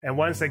And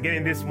once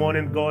again this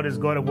morning, God has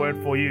got a word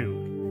for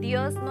you.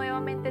 Dios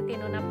nuevamente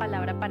tiene una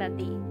palabra para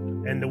ti.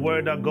 And the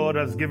word that God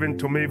has given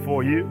to me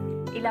for you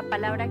Y la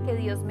palabra que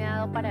Dios me ha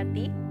dado para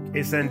ti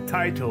is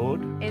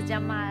entitled, es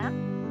llamada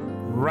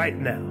Right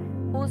Now.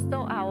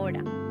 Justo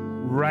Ahora.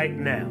 Right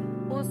Now.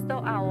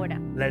 Justo ahora.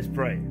 Let's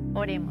pray.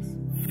 Oremos.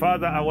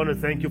 Father, I want to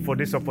thank you for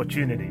this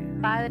opportunity.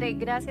 Padre,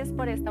 gracias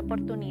por esta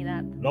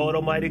oportunidad. Lord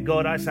Almighty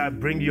God, as I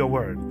bring your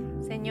word,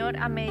 Señor,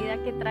 a medida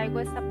que traigo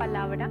esta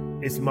palabra,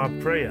 it's my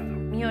prayer.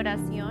 mi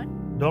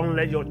oración, Don't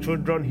let your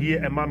children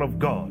hear a man of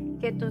God,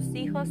 que tus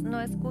hijos no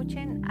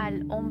escuchen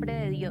al hombre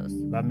de Dios,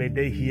 but may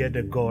they hear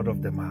the God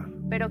of the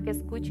man. pero que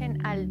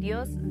escuchen al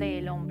Dios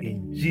del hombre.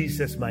 In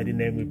Jesus' mighty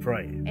name we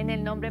pray. En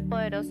el nombre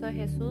poderoso de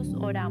Jesús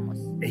oramos.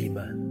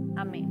 Amen.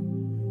 Amén.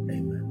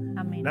 Amen.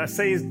 Amén. Now,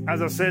 says,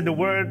 as I said, the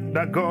word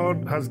that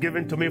God has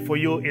given to me for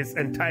you is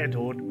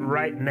entitled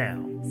Right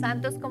Now.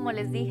 Santos, como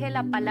les dije,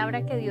 la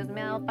palabra que Dios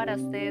me ha dado para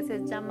ustedes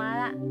es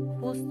llamada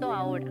Justo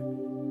Ahora.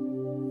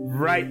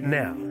 Right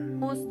now.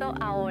 Justo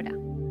ahora.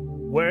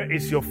 Where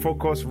is your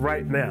focus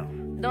right now?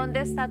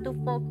 ¿Dónde está tu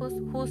focus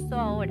justo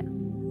ahora?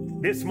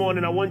 This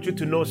morning, I want you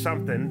to know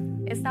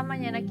something, Esta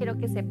mañana quiero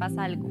que sepas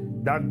algo,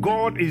 that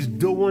God is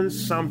doing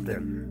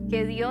something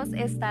que Dios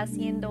está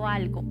haciendo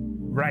algo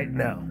right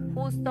now.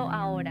 justo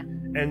ahora.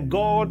 And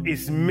God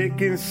is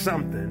making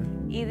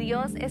something Y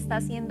Dios está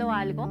haciendo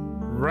algo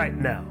right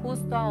now.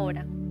 justo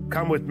ahora.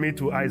 Come with me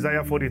to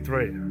Isaiah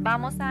 43,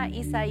 Vamos a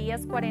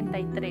Isaías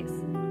 43,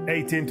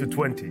 18 to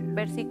 20.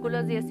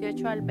 versículos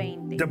 18 al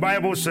 20. The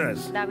Bible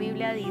says, La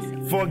Biblia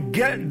dice,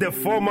 forget the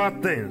former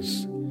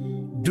things.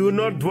 Do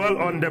not dwell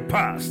on the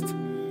past.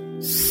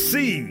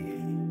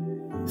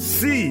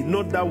 See,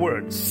 not that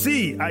word.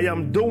 See, I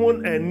am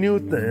doing a new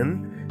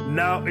thing.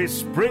 Now it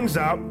springs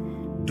up.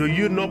 Do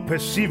you not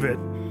perceive it?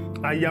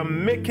 I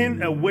am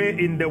making a way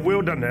in the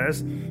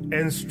wilderness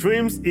and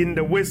streams in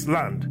the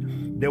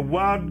wasteland. The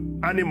wild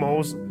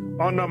animals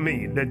honor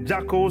me, the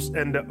jackals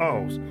and the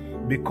owls,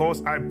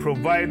 because I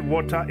provide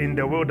water in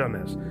the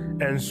wilderness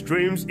and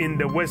streams in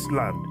the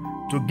wasteland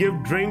to give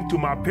drink to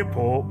my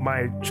people,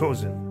 my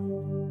chosen.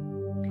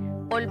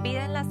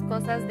 olviden las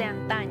cosas de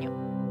antaño,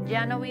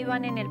 ya no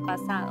vivan en el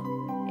pasado.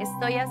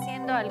 Estoy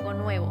haciendo algo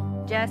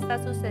nuevo, ya está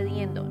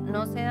sucediendo,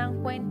 ¿no se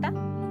dan cuenta?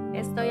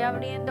 Estoy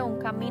abriendo un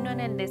camino en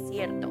el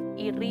desierto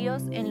y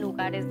ríos en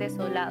lugares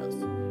desolados.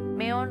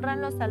 Me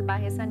honran los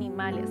salvajes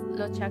animales,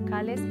 los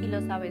chacales y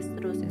los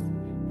avestruces.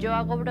 Yo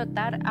hago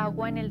brotar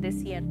agua en el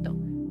desierto,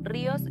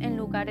 ríos en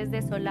lugares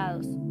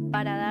desolados,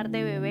 para dar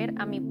de beber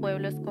a mi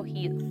pueblo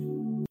escogido.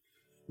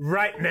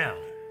 Right now.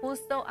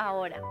 Justo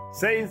ahora.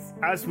 Saints,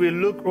 as we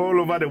look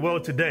all over the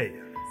world today,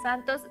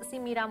 Santos, si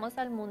miramos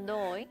al mundo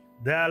hoy,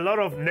 there are a lot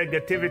of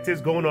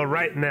negativities going on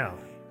right now.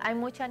 hay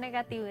mucha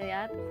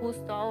negatividad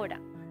justo ahora.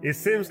 It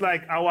seems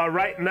like our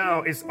right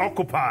now is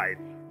occupied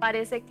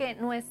Parece que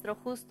nuestro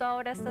justo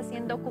ahora está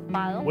siendo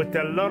ocupado with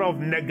a lot of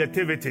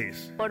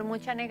negativities. por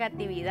mucha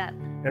negatividad.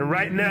 And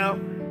right now,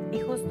 Y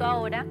justo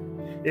ahora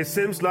it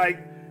seems like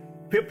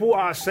people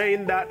are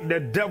saying that the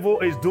devil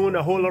is doing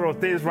a whole lot of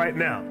things right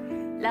now.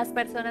 las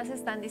personas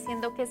están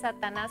diciendo que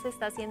Satanás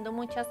está haciendo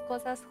muchas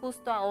cosas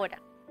justo ahora.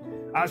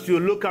 As you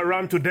look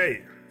around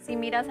today, Si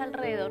miras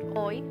alrededor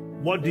hoy,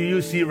 what do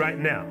you see right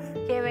now?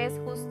 ¿qué ves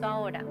justo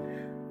ahora?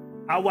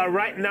 Our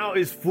right now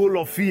is full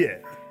of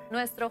fear.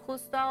 Nuestro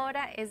justo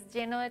ahora es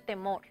lleno de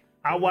temor.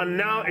 Our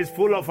now is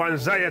full of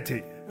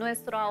anxiety.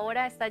 Nuestro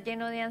ahora está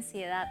lleno de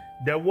ansiedad.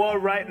 The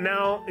world right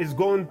now is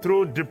going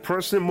through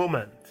depressing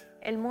moment.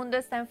 El mundo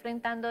está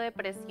enfrentando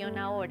depresión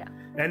ahora.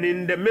 And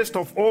in the midst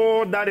of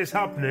all that is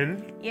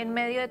happening, Y en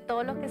medio de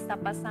todo lo que está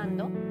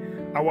pasando,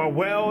 our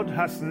world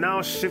has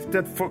now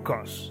shifted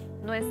focus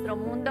nuestro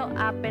mundo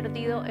ha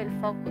perdido el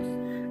focus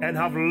and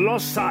have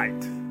lost sight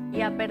y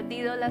ha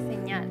perdido la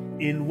señal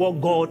in what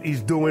God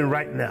is doing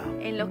right now.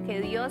 en lo que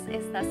Dios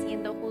está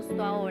haciendo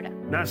justo ahora.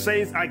 Now,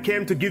 saints, I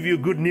came to give you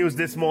good news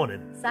this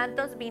morning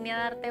Santos, vine a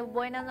darte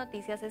buenas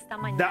noticias esta that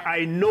mañana.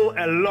 I know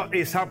a lot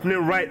is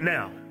happening right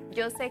now.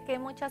 Yo sé que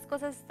muchas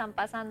cosas están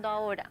pasando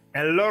ahora.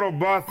 A lot of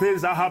bad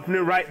things are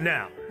happening right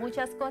now.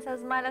 Muchas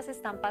cosas malas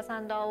están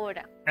pasando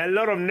ahora. A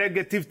lot of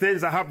negative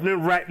things are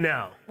happening right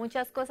now.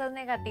 Muchas cosas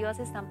negativas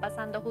están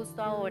pasando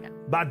justo ahora.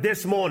 But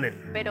this morning,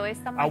 Pero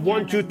esta I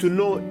want you mañana to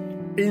know,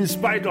 in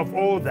spite of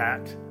all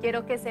that,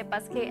 quiero que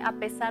sepas que a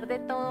pesar de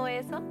todo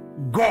eso,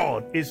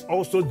 God is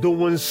also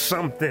doing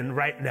something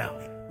right now.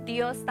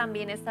 Dios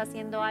también está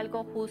haciendo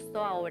algo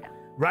justo ahora.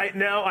 Right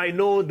now, I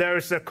know there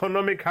is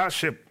economic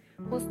hardship.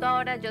 Justo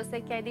ahora yo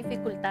sé que hay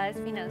dificultades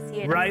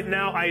financieras. Right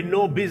now, I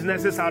know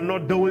businesses are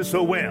not doing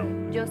so well.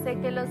 Yo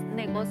sé que los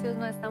negocios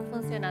no están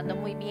funcionando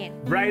muy bien.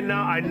 Right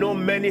now, I know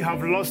many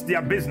have lost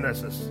their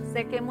businesses.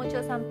 Sé que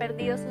muchos han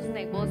perdido sus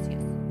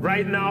negocios.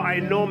 Right now, I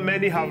know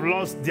many have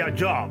lost their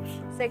jobs.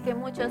 Sé que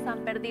muchos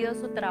han perdido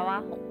su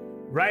trabajo.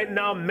 Right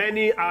now,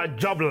 many are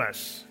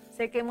jobless.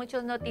 Sé que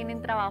muchos no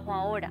tienen trabajo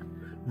ahora.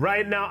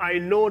 Right now, I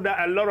know that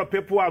a lot of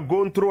people are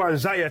going through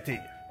anxiety.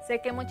 Sé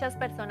que muchas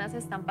personas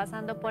están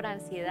pasando por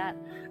ansiedad.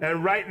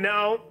 And right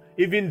now,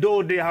 even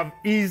though they have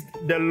eased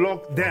the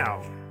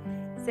lockdown,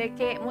 Sé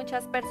que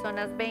muchas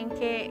personas ven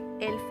que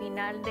el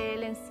final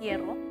del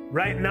encierro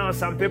Right now,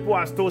 some people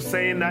are still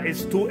saying that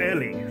it's too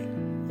early.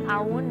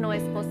 aún no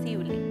es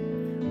posible.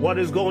 What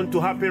is going to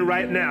happen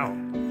right now?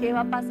 ¿Qué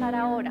va a pasar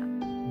ahora?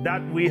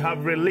 That we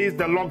have released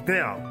the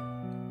lockdown.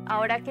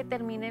 Ahora que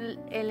termine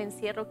el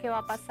encierro, ¿qué va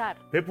a pasar?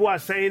 People are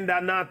saying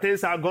that now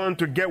things are going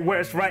to get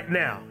worse right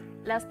now.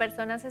 Las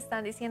personas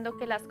están diciendo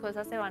que las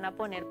cosas se van a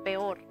poner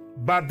peor.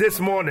 But this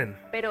morning,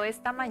 Pero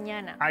esta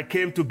mañana I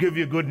came to give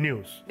you good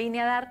news. vine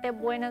a darte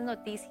buenas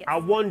noticias. I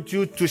want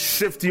you to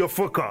shift your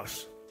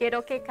focus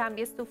Quiero que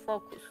cambies tu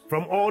focus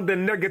from all the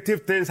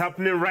negative things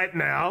happening right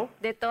now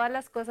de todas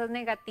las cosas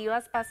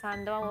negativas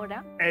pasando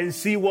ahora and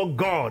see what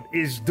God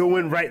is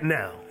doing right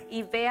now.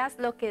 y veas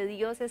lo que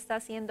Dios está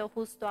haciendo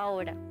justo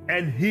ahora.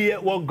 And hear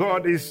what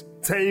God is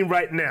saying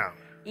right now.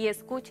 Y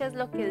escuches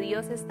lo que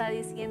Dios está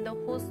diciendo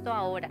justo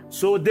ahora.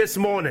 So this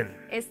morning,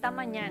 Esta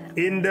mañana,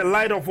 in the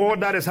light of all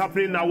that is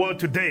happening in our world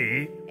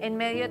today, en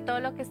medio de todo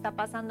lo que está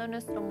pasando en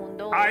nuestro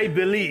mundo I hoy,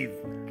 believe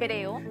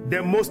creo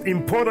the most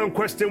important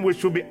question we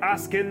should be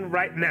asking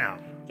right now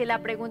que la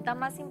pregunta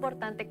más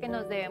importante que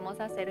nos debemos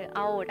hacer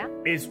ahora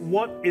is,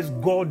 what is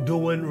God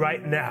doing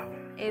right now?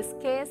 es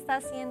 ¿qué está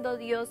haciendo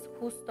Dios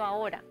justo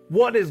ahora?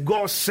 What is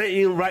God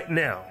saying right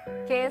now?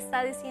 ¿Qué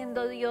está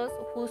diciendo Dios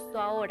justo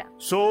ahora?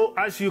 So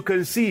as you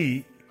can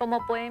see, Como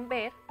pueden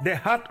ver, the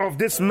heart of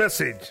this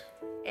message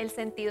el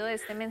sentido de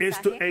este is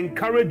to mensaje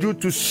encourage you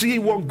to see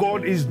what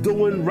God is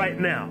doing right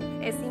now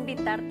es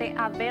invitarte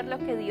a ver lo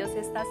que Dios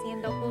está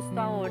haciendo justo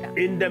ahora,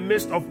 in the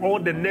midst of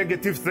all the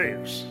negative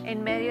things.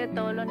 en medio de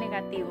todo lo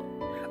negativo.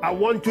 I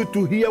want you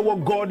to hear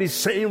what God is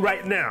saying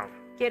right now.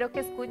 Quiero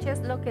que escuches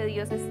lo que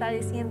Dios está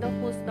diciendo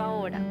justo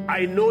ahora.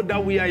 I know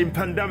that we are in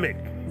pandemic.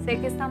 Sé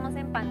que estamos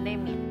en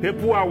pandemia.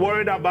 People are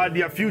worried about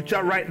their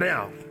future right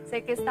now.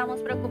 Sé que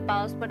estamos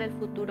preocupados por el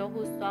futuro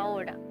justo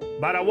ahora.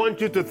 But I want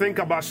you to think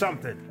about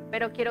something.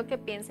 Pero quiero que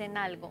piensen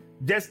algo.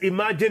 Just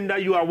imagine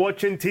that you are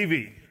watching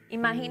TV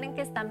Imaginen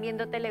que están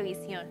viendo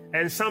televisión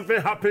and something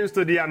happens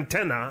to the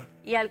antenna.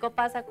 y algo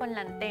pasa con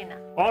la antena.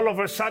 All of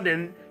a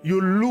sudden,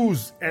 you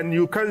lose and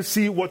you can't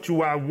see what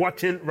you are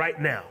watching right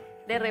now.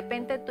 De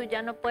repente tú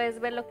ya no puedes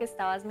ver lo que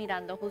estabas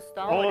mirando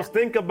justo Or ahora.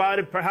 think about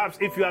it, perhaps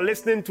if you are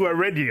listening to a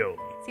radio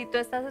Si tú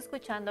estás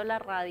escuchando la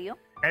radio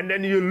and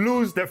then you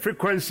lose the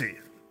frequency,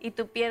 y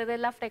tú pierdes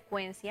la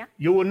frecuencia,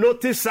 you will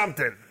notice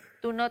something.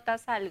 tú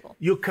notas algo.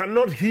 You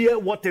cannot hear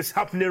what is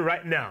happening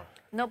right now.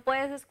 No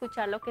puedes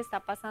escuchar lo que está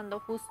pasando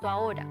justo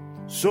ahora.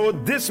 So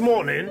this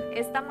morning,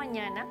 Esta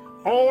mañana,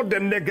 all the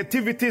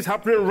negativity is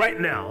happening right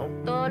now.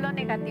 todo lo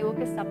negativo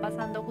que está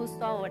pasando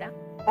justo ahora,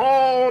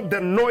 All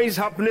the noise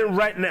happening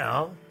right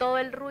now todo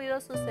el ruido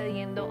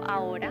sucediendo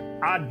ahora,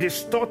 are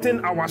distorting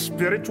our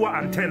spiritual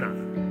antenna.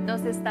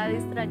 nos está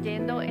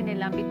distrayendo en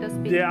el ámbito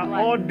They are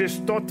all espiritual.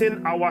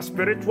 distorting our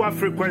spiritual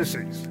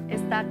frequencies.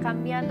 Está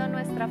cambiando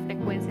nuestra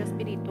frecuencia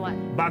espiritual.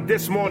 But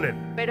this morning,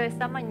 Pero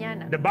esta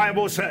mañana, the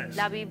Bible says,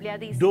 la Biblia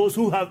dice, those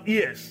who have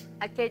ears,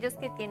 aquellos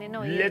que tienen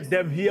let oídos,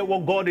 them hear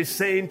what God is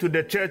saying to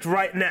the church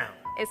right now.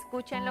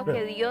 escuchen lo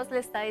que Dios le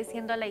está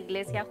diciendo a la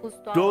iglesia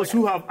justo Those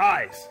who ahora. have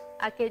eyes,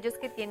 Aquellos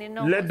que tienen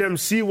let ojos, them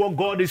see what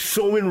God is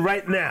showing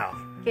right now.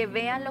 que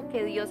vean lo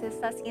que Dios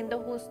está haciendo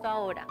justo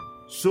ahora.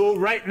 So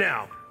right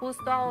now,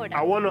 Justo I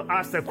ahora, want to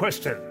ask the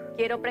question,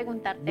 quiero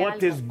preguntarte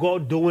what is algo.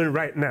 God doing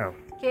right now?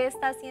 ¿Qué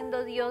está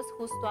haciendo Dios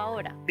justo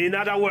ahora? In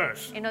other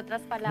words, En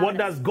otras what palabras,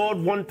 does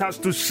God want us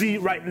to see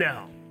right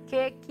now?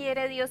 ¿qué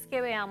quiere Dios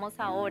que veamos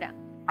ahora?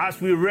 As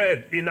we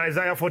read in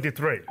Isaiah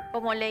 43,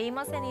 Como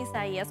leímos en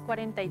Isaías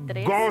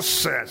 43, God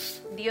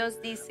says, Dios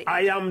dice,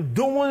 I am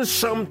doing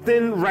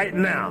something right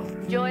now.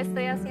 yo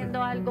estoy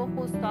haciendo algo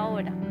justo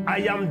ahora.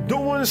 I am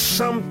doing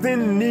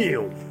something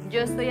new.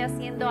 Yo estoy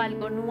haciendo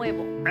algo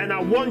nuevo And I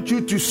want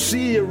you to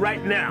see it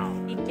right now.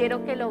 y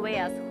quiero que lo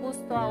veas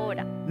justo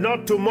ahora,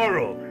 Not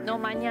tomorrow, no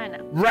mañana,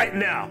 right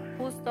now.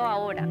 justo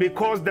ahora.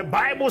 Because the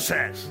Bible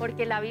says,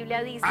 Porque la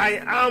Biblia dice,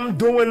 I am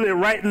doing it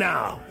right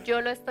now. yo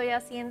lo estoy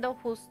haciendo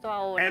justo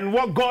ahora. And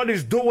what God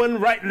is doing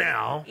right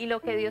now Y lo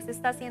que Dios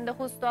está haciendo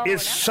justo ahora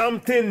is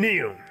something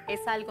new. es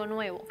algo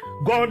nuevo.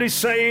 God is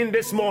saying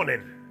this morning,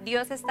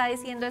 Dios está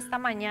diciendo esta I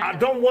mañana,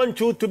 don't want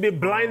you to be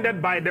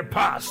blinded by the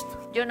past.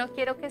 yo no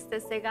quiero que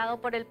estés cegado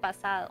por el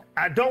pasado.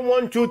 I don't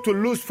want you to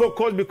lose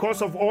focus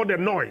because of all the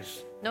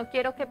noise. No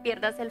quiero que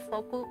pierdas el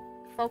focus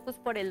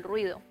por el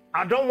ruido.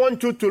 I don't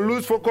want you to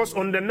lose focus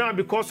on the now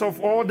because of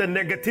all the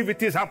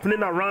negativities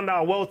happening around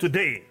our world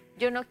today.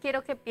 Yo no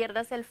quiero que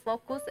pierdas el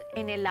focus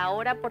en el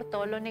ahora por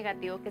todo lo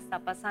negativo que está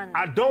pasando.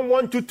 I don't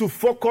want you to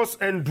focus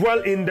and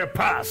dwell in the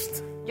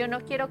past. Yo no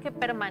quiero que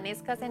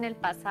permanezcas en el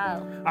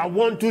pasado. I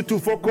want you to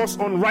focus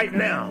on right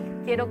now.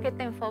 Quiero que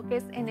te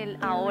enfoques en el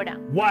ahora.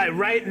 Why?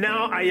 Right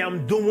now I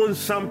am doing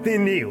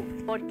something new.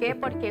 ¿Por qué?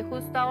 Porque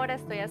justo ahora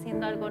estoy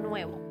haciendo algo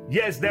nuevo.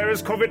 Yes, there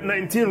is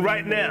COVID-19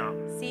 right now.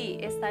 Sí,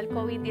 está el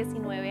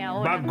COVID-19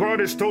 ahora, but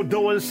God is still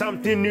doing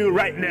something new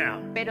right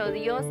now. pero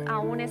Dios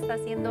aún está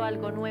haciendo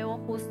algo nuevo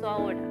justo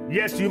ahora.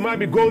 Yes, you might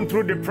be going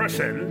through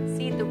depression,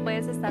 Sí, tú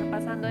puedes estar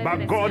pasando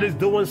but God is depresión,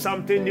 doing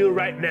something new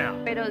right now.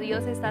 pero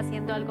Dios está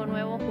haciendo algo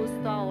nuevo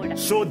justo ahora.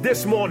 So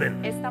this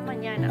morning, Esta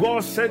mañana,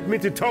 God sent me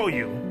to tell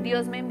you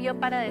Dios me envió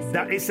para decir,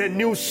 that it's a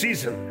new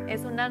season.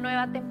 es una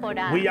nueva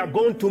temporada. We are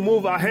going to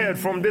move ahead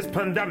from this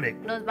pandemic,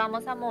 Nos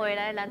vamos a mover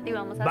adelante y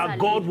vamos a but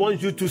God salir.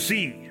 wants you to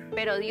see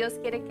Pero Dios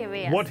quiere que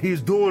veas what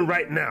He's doing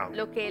right now.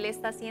 lo que Él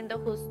está haciendo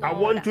justo I ahora.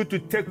 want you to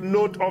take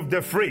note of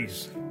the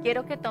phrase,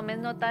 Quiero que tomes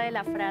nota de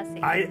la frase,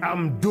 I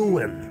am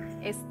doing,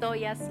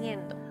 estoy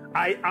haciendo,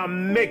 I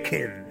am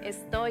making.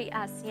 estoy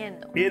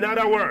haciendo. In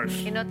other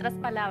words, En otras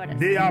palabras,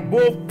 they are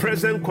both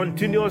present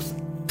continuous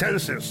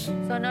tenses,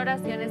 son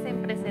oraciones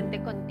en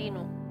presente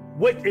continuo,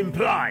 which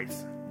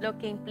implies lo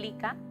que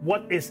implica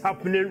what is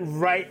happening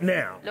right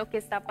now. lo que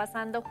está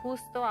pasando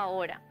justo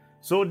ahora.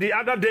 So the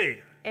other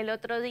day, El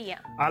otro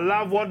día, I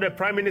love what the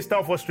Prime Minister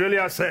of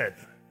Australia said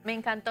me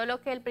encantó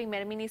lo que el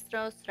primer ministro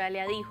de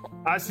Australia dijo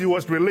as he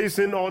was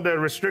releasing all the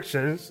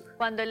restrictions.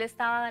 cuando él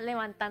estaba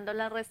levantando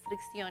las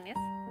restricciones.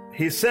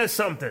 He said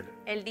something.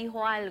 Él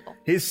dijo algo.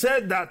 He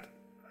said that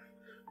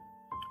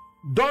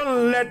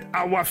don't let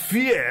our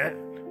fear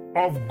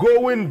of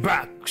going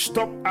back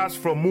stop us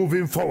from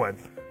moving forward.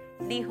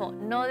 Dijo,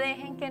 no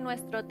dejen que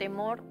nuestro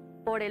temor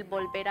por el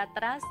volver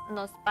atrás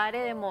nos pare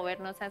de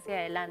movernos hacia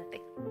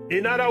adelante.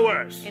 In other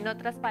words, En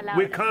otras we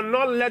palabras,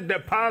 cannot let the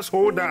past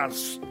hold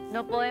us.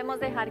 no podemos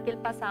dejar que el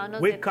pasado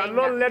nos We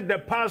cannot detenga. let the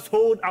past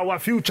hold our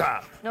future.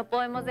 No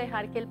podemos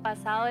dejar que el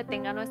pasado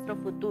detenga nuestro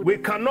futuro. We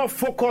cannot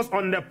focus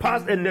on the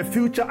past and the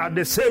future at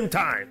the same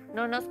time.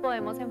 No nos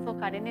podemos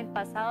enfocar en el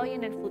pasado y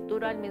en el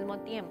futuro al mismo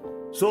tiempo.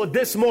 So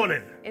this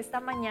morning, Esta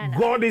mañana,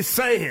 God is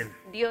saying,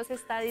 Dios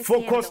está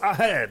diciendo, focus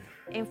ahead.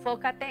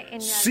 enfócate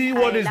en See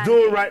what He's adelante.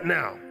 doing right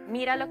now.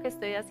 Mira lo que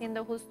estoy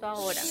haciendo justo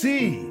ahora.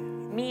 See,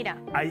 Mira,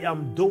 I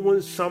am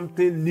doing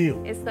something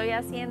new. estoy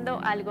haciendo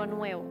algo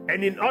nuevo.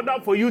 And in order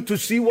for you to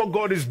see what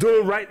God is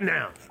doing right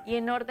now, Y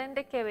en orden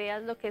de que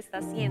veas lo que está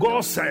haciendo,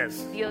 God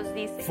says, Dios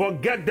dice,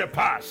 forget the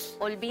past.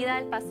 olvida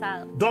el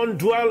pasado. Don't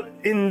dwell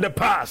in the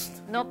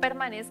past. No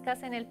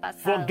permanezcas en el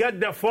pasado. Forget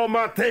the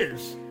former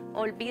things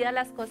Olvida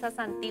las cosas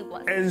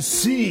antiguas and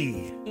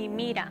see y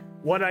mira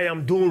what I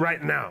am doing right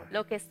now.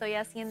 lo que estoy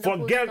haciendo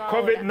Forget justo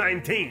ahora.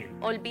 COVID-19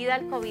 Olvida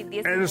el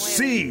COVID-19 and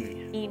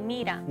see y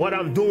mira what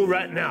I'm doing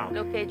right now.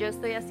 lo que yo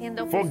estoy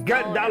haciendo justo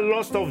Forget ahora. that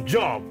loss of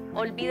job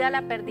Olvida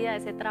la pérdida de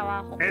ese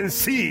trabajo and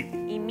see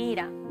y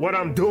mira what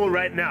I'm doing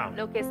right now.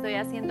 lo que estoy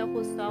haciendo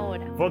justo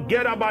ahora.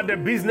 Forget about the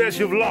business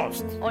you've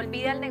lost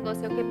Olvida el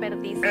negocio que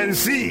perdiste and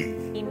see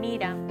y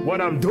mira what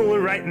I'm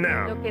doing right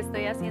now. lo que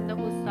estoy haciendo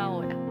justo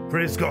ahora.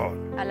 Praise God.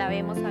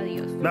 Alabemos a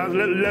Dios. Now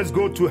let's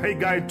go to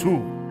Haggai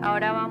 2.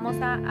 Ahora vamos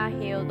a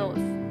Ageo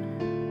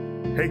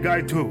 2.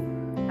 Haggai 2.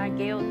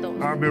 Ageo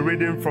 2, I'll be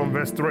reading from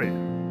verse 3.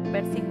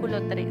 versículo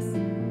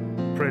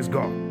 3. Praise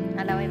God.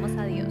 Alabemos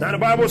a Dios. Now the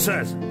Bible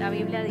says, La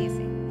Biblia dice,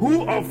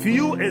 who of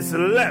you is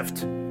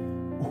left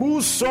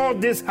who saw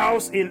this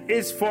house in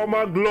its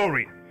former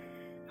glory?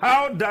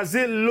 How does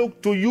it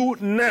look to you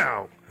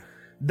now?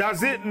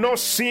 Does it not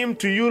seem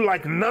to you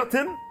like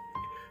nothing?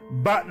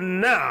 But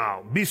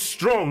now be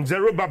strong,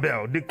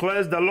 Zerubbabel,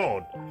 declares the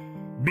Lord.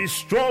 Be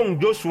strong,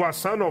 Joshua,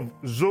 son of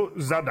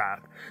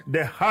Zadok,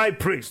 the high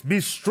priest.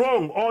 Be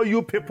strong, all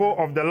you people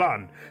of the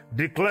land,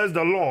 declares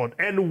the Lord,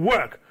 and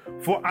work,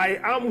 for I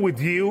am with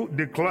you,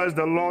 declares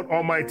the Lord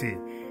Almighty.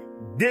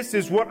 This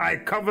is what I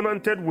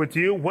covenanted with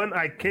you when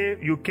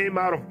you came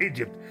out of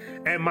Egypt,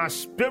 and my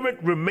spirit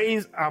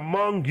remains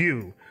among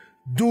you.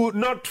 Do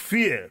not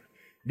fear.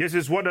 This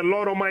is what the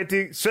Lord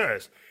Almighty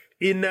says.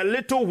 In a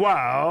little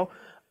while,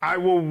 I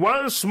will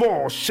once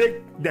more shake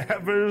the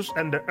heavens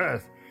and the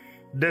earth,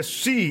 the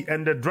sea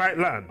and the dry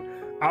land.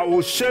 I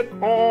will shake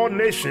all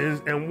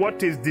nations, and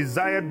what is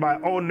desired by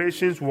all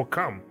nations will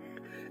come.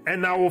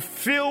 And I will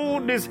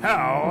fill this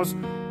house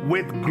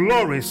with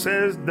glory,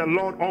 says the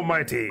Lord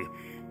Almighty.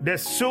 The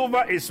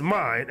silver is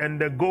mine, and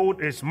the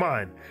gold is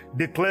mine,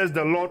 declares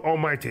the Lord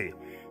Almighty.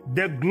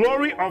 The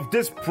glory of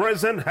this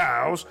present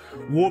house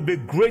will be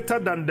greater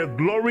than the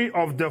glory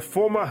of the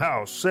former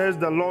house, says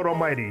the Lord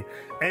Almighty.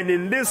 And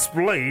in this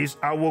place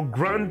I will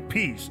grant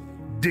peace,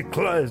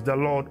 declares the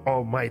Lord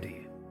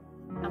Almighty.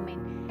 amén.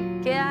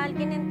 ¿Queda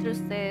alguien entre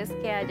ustedes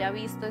que haya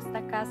visto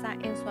esta casa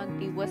en su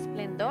antiguo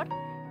esplendor?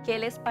 ¿Qué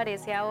les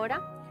parece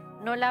ahora?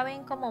 ¿No la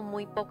ven como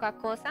muy poca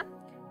cosa?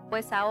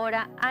 Pues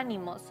ahora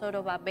ánimo,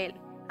 Zorobabel,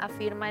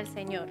 afirma el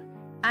Señor.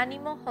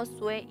 Ánimo,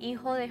 Josué,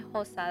 hijo de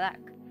Josadac.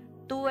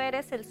 Tú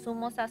eres el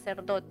sumo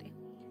sacerdote.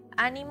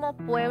 Ánimo,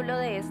 pueblo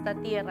de esta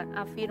tierra,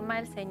 afirma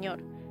el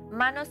Señor.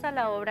 Manos a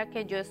la obra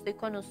que yo estoy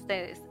con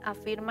ustedes,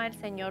 afirma el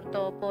Señor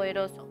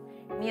Todopoderoso.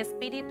 Mi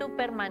espíritu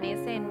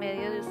permanece en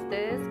medio de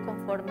ustedes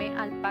conforme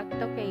al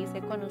pacto que hice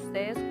con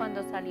ustedes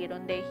cuando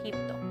salieron de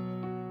Egipto.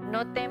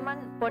 No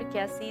teman,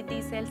 porque así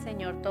dice el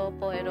Señor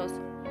Todopoderoso.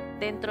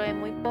 Dentro de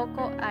muy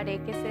poco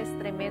haré que se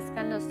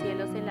estremezcan los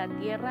cielos y la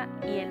tierra,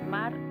 y el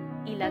mar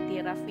y la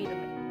tierra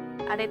firme.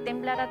 Haré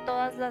temblar a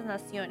todas las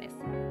naciones.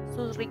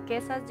 Sus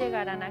riquezas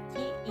llegarán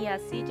aquí y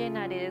así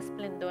llenaré de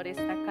esplendor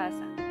esta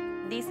casa,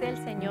 dice el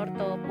Señor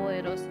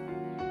Todopoderoso.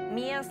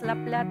 Mía es la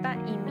plata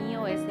y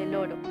mío es el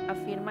oro,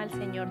 afirma el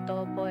Señor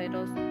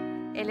Todopoderoso.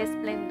 El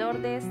esplendor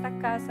de esta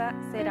casa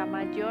será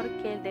mayor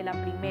que el de la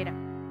primera,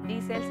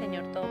 dice el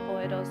Señor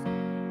Todopoderoso.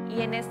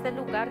 Y en este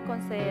lugar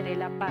concederé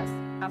la paz,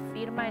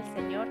 afirma el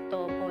Señor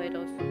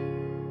Todopoderoso.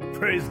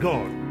 Praise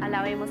God.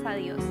 Alabemos a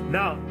Dios.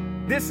 Now,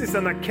 this is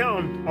an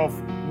account of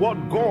what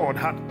God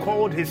had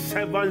called his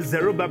servant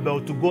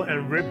Zerubbabel to go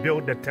and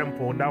rebuild the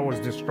temple that was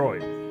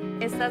destroyed.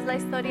 Esta es la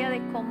historia de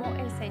cómo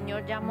el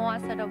Señor llamó a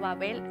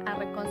Zorobabel a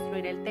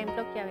reconstruir el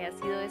templo que había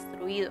sido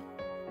destruido.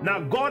 Now,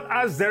 God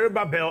asked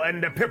Zerubbabel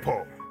and the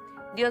people,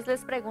 Dios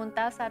les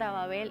pregunta a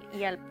Zorobabel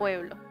y al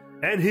pueblo,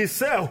 and he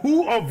said,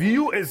 who of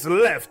you is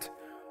left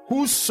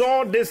who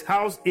saw this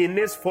house in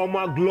its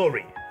former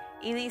glory?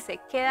 y dice,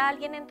 ¿queda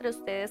alguien entre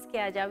ustedes que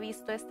haya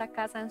visto esta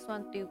casa en su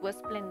antiguo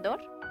esplendor?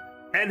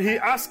 And he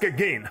asked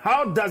again,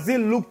 how does it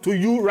look to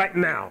you right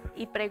now?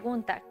 Y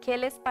pregunta, ¿qué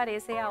les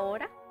parece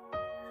ahora?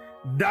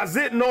 Does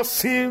it not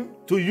seem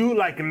to you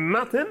like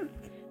nothing?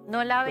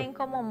 ¿No la ven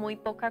como muy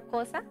poca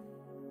cosa?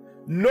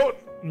 Note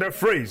the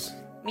phrase.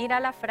 Mira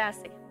la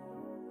frase,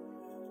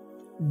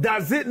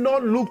 Does it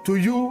not look to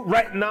you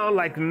right now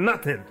like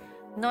nothing?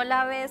 ¿no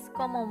la ves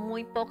como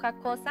muy poca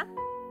cosa?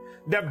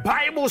 The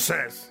Bible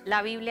says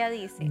La Biblia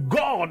dice,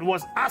 God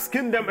was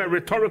asking them a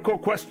rhetorical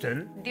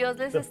question. Dios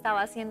les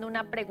estaba haciendo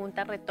una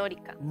pregunta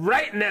retórica.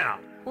 Right now,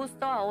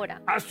 Justo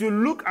ahora, as you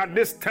look at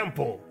this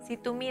temple, si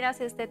tú miras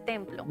este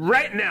templo,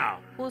 right now,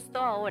 justo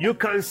ahora, you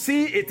can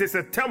see it is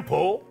a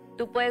temple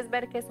tú puedes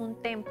ver que es un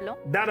templo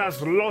that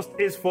has lost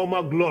its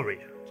former glory.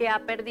 que ha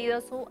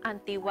perdido su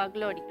antigua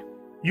gloria.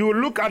 You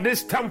look at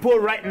this temple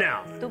right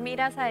now, Tú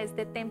miras a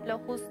este templo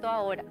justo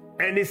ahora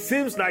and it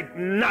seems like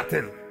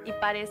nothing. y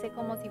parece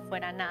como si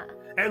fuera nada.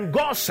 And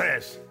God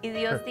says, Y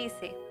Dios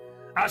dice,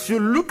 as you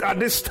look at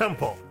this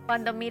temple,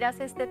 cuando miras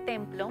este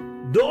templo,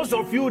 those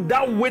of you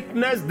that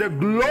witness the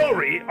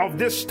glory of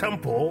this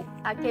temple,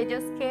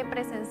 aquellos que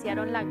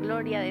presenciaron la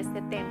gloria de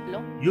este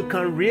templo you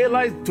can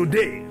realize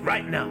today,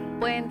 right now,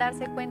 pueden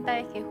darse cuenta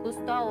de que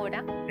justo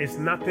ahora it's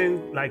nothing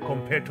like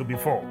compared to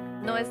before.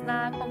 no es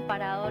nada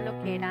comparado a lo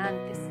que era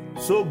antes.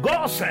 So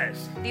God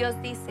says, Dios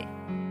dice,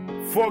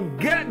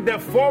 forget the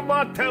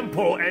former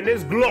temple and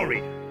its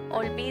glory.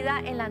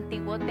 olvida el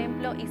antiguo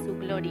templo y su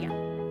gloria.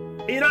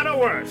 In other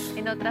words,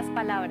 En otras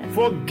palabras,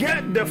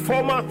 forget the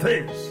former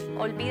things.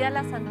 olvida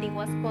las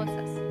antiguas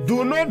cosas.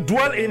 Do not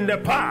dwell in the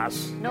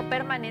past No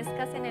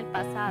permanezcas en el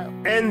pasado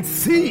and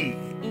see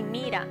y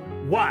mira.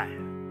 why.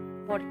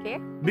 ¿Por qué?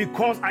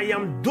 Because I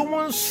am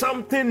doing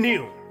something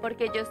new.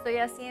 Porque yo estoy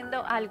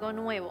haciendo algo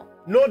nuevo.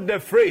 Note the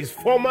phrase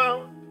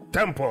former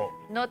temple,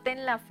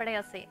 Noten la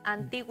frase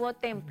antiguo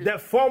templo, the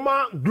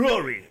former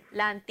glory.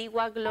 la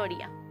antigua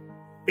gloria.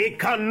 It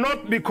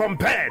cannot be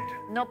compared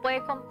No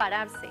puede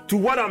compararse to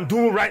what I'm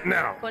doing right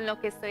now. con lo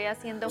que estoy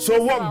haciendo So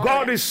justo what God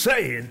ahora. is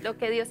saying Lo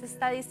que Dios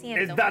está is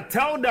diciendo that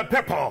tell the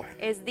people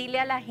es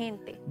dile a la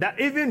gente, that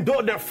even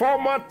though the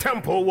former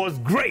temple was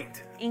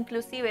great,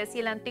 inclusive si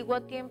el antiguo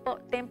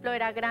templo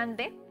era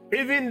grande,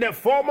 even the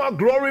former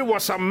glory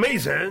was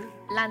amazing,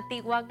 la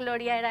antigua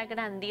gloria era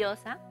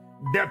grandiosa,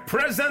 the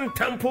present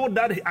temple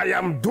that I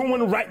am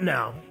doing right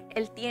now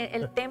el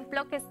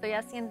templo que estoy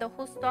haciendo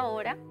justo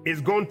ahora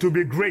is going to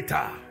be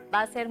greater.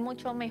 va a ser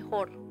mucho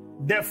mejor.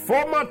 The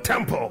former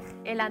temple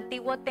El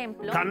antiguo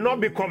templo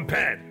cannot be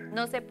compared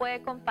no se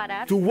puede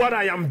comparar to what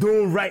I am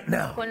doing right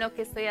now. con lo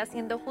que estoy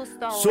haciendo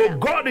justo So ahora.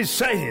 God is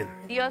saying,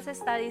 Dios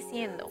está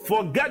diciendo,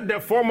 forget the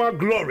former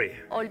glory.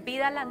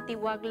 olvida la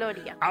antigua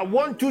gloria. I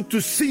want you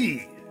to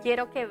see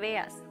Quiero que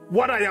veas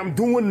what I am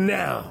doing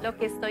now. lo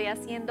que estoy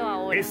haciendo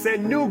ahora. It's a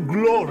new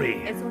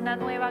glory. Es una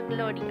nueva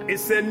gloria.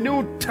 It's a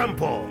new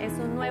temple. Es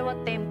un nuevo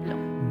templo.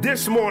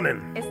 This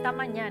morning, Esta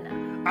mañana,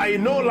 I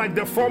know like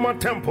the former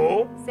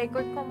temple, sé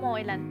que como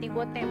el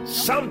antiguo templo,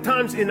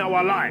 sometimes in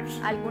our lives,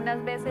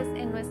 algunas veces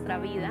en nuestra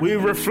vida we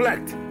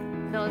reflect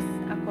nos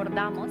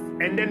acordamos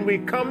and then we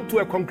come to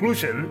a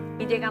conclusion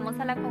y llegamos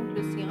a la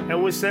conclusión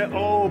and we say,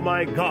 oh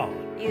my God,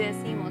 y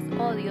decimos,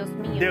 oh Dios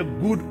the mío,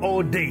 good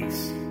old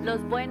days. los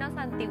buenos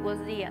antiguos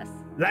días,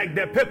 Like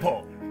the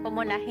people,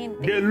 como la gente,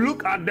 they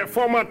look at the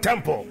former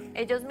temple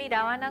ellos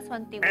miraban a su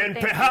antiguo and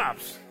templo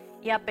perhaps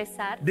y a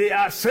pesar they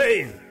are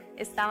saying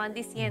estaban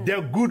diciendo,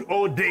 the good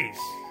old days.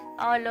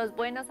 oh, los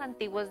buenos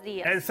antiguos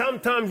días. And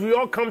sometimes we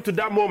all come to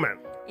that moment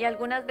Y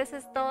algunas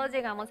veces todos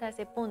llegamos a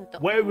ese punto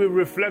where we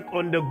reflect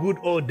on the good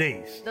old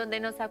days. donde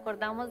nos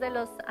acordamos de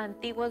los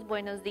antiguos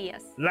buenos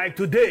días, Like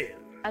today,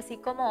 así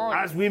como hoy.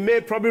 as we may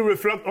probably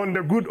reflect on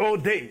the good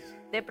old days.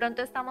 De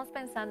pronto estamos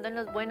pensando en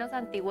los buenos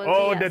antiguos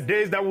Oh, the días,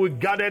 days that we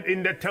gathered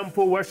in the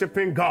temple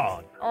worshiping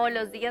God. o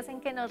los días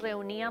en que nos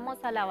reuníamos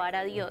a alabar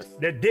a Dios,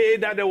 The day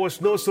that there was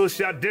no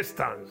social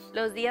distance.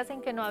 los días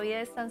en que no había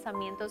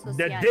distanciamiento The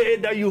social, day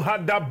that you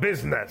had that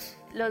business.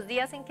 los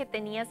días en que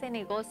tenía ese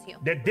negocio,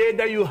 The day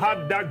that you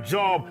had that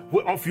job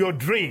of your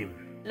dream.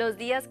 los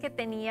días que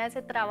tenía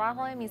ese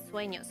trabajo de mis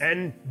sueños.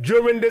 And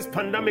during this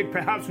pandemic,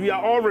 perhaps we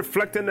are all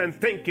reflecting and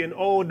thinking,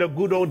 oh, the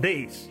good old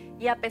days.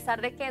 Y a pesar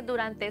de que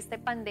durante esta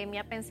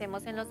pandemia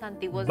pensemos en los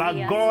antiguos But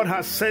días, God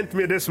has sent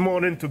me this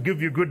morning to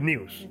give you good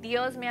news.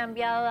 Dios me ha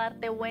enviado a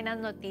darte buenas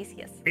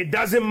noticias. It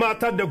doesn't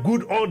matter the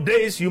good old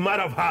days you might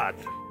have had.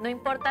 No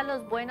importa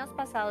los buenos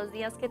pasados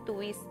días que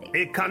tuviste,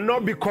 It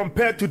cannot be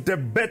compared to the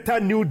better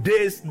new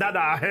days that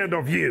are ahead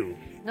of you.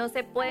 no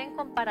se pueden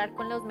comparar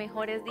con los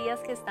mejores días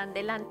que están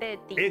delante de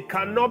ti. It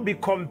cannot be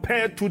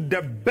compared to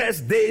the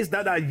best days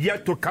that are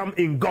yet to come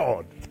in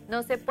God.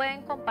 No se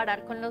pueden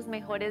comparar con los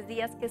mejores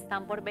días que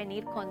están por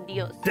venir con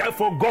Dios.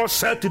 Therefore, God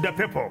said to the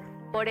people,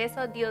 Por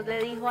eso Dios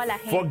le dijo a la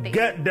gente,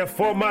 forget the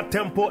former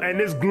temple and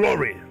its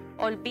glory.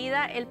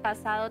 olvida el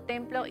pasado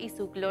templo y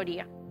su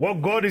gloria.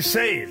 What God is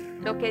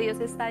saying, Lo que Dios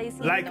está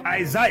diciendo like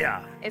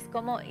Isaiah, es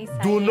como do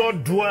Isaías,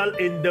 not dwell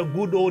in the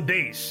good old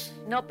days.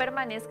 no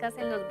permanezcas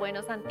en los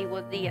buenos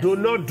antiguos días. Do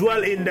not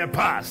dwell in the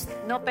past.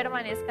 No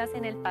permanezcas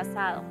en el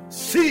pasado.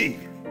 See,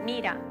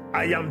 Mira,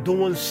 I am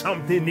doing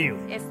something new.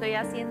 estoy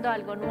haciendo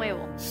algo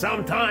nuevo.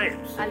 Sometimes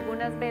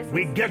Algunas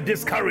we veces get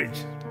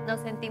discouraged nos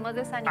sentimos as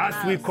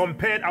we desanimados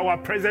compare our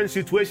present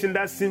situation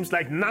that seems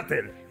like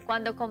nothing,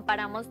 cuando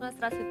comparamos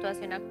nuestra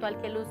situación actual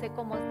que luce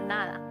como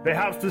nada,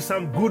 perhaps to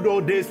some good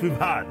old days we've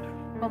had.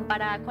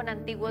 comparada con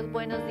antiguos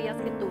buenos días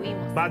que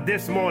tuvimos. But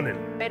this morning,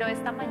 Pero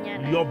esta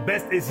mañana, your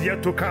best is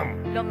yet to come.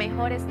 lo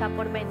mejor está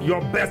por venir.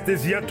 Your best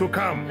is yet to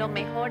come. Lo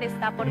mejor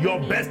está por Your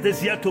venir. best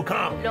is yet to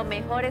come. Lo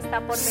mejor está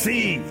por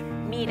See venir.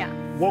 Mira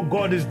what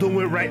God is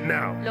doing right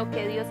now. lo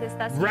que Dios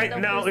está haciendo. Right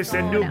now is justo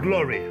a new ahora.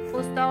 glory.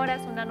 Justo ahora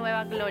es una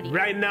nueva gloria.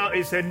 Right now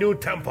is a new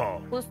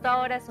temple. Justo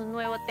ahora es un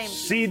nuevo templo.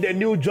 See the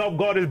new job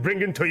God is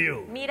bringing to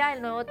you. Mira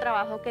el nuevo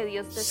trabajo que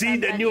Dios te See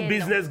está the new trayendo.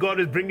 business God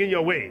is bringing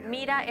your way.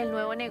 Mira el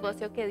nuevo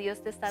negocio que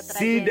Dios te está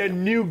See the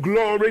trayendo. new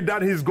glory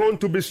that He's going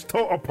to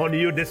bestow upon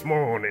you this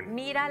morning.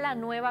 Mira la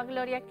nueva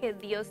gloria que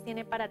Dios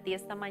tiene para ti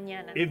esta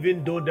mañana.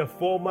 Even though the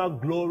former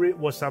glory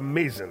was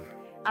amazing,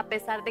 A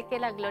pesar de que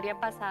la gloria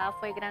pasada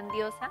fue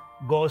grandiosa,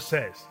 God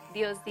says,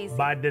 Dios dice,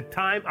 by the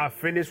time I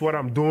finish what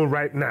I'm doing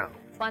right now,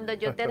 cuando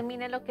yo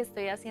termine lo que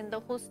estoy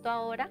haciendo justo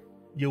ahora,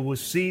 you will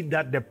see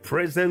that the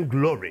present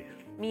glory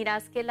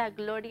mirarás que la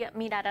gloria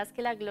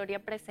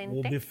will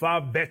presente be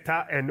far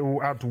better and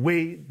will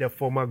outweigh the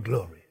former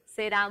glory.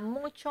 será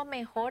mucho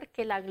mejor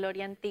que la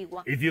gloria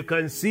antigua. If you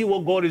can see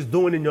what God is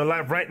doing in your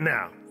life right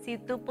now, Si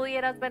tú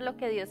pudieras ver lo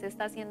que Dios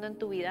está haciendo en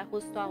tu vida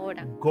justo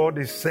ahora, God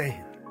is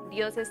saying,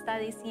 Dios está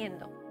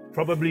diciendo,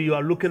 probably you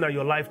are looking at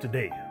your life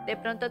today de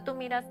pronto tú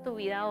miras tu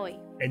vida hoy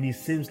and it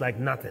seems like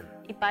nothing.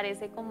 y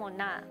parece como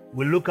nada.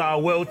 We look at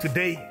our world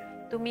today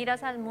Tú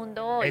miras al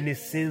mundo and hoy it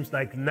seems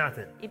like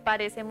nothing. y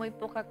parece muy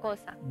poca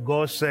cosa,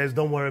 God says,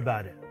 don't worry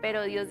about it.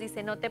 pero Dios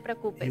dice, no te He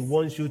preocupes.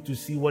 wants you to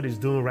see what He's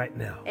doing right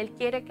now. Él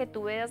quiere que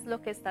tú veas lo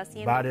que está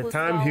haciendo By the justo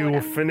time He will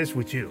ahora. finish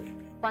with you,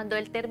 Cuando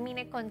Él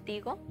termine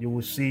contigo, you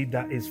will see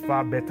that it's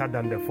far better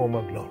than the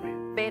former glory.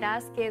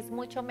 verás que es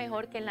mucho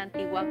mejor que la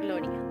antigua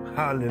gloria.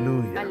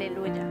 Hallelujah.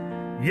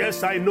 Aleluya.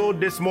 Yes, I know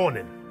this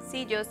morning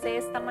Sí, yo sé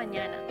esta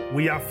mañana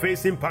we are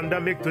facing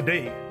pandemic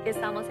today. que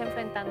estamos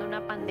enfrentando una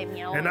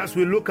pandemia hoy And as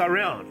we look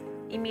around,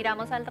 y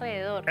miramos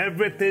alrededor,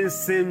 everything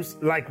seems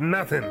like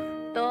nothing.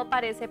 todo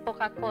parece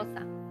poca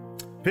cosa.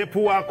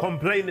 People are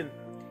complaining.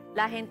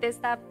 La gente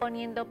está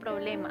poniendo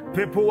problemas.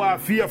 People are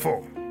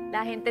fearful.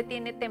 La gente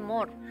tiene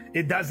temor.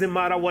 It doesn't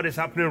matter what is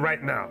happening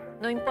right now.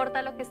 No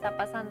importa lo que está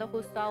pasando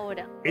justo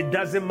ahora. It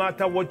doesn't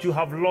matter what you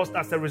have lost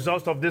as a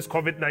result of this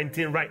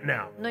COVID-19 right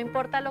now. No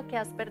importa lo que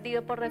has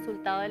perdido por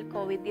resultado del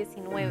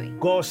COVID-19.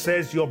 God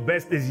says your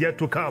best is yet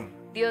to come.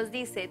 Dios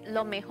dice,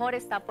 lo mejor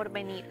está por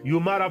venir. You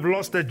might have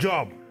lost a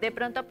job. De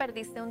pronto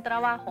perdiste un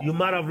trabajo, You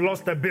might have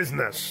lost a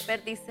business.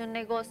 perdiste un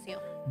negocio.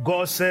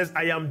 God says,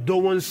 I am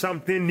doing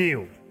something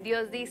new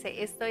Dios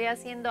dice, estoy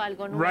haciendo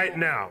algo nuevo. right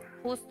now.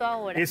 Justo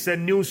ahora. It's a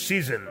new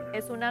season.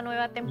 Es una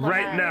nueva temporada.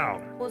 Right now.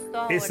 Justo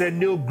ahora. It's a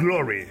new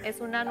glory. Es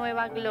una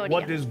nueva gloria.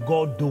 What is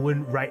God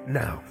doing right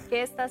now?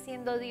 ¿Qué está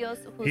haciendo Dios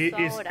justo He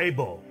is ahora?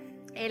 able.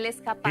 Él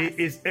es capaz. He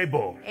is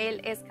able Él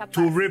es capaz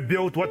to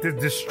rebuild what is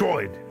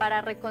destroyed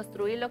para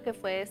reconstruir lo que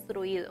fue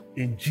destruido.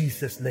 in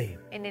Jesus' name.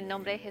 En el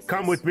nombre de Jesús.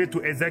 Come with me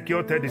to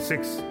Ezekiel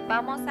 36.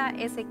 Vamos a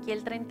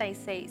Ezequiel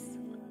 36.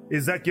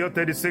 Ezekiel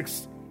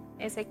 36,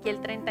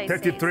 Ezequiel 36.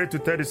 33 to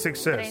 36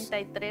 says,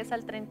 33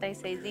 al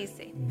 36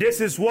 dice, This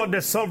is what the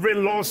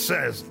sovereign Lord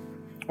says.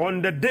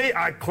 On the day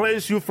I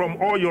cleanse you from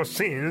all your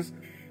sins,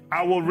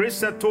 I will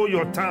resettle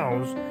your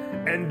towns,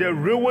 and the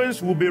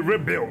ruins will be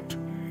rebuilt.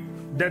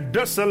 The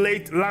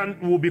desolate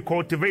land will be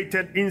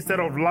cultivated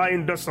instead of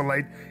lying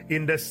desolate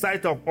in the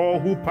sight of all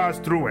who pass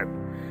through it.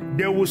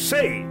 They will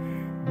say,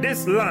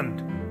 This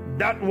land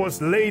that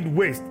was laid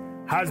waste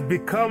has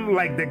become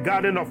like the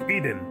Garden of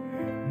Eden.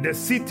 The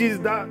cities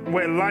that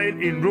were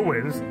lying in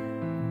ruins,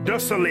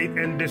 desolate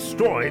and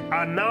destroyed,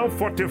 are now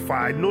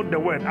fortified, note the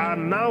word, are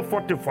now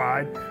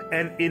fortified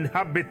and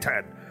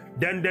inhabited.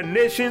 Then the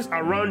nations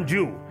around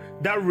you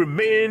that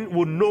remain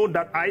will know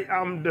that I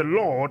am the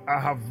Lord. I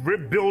have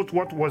rebuilt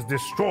what was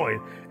destroyed,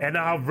 and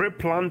I have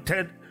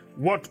replanted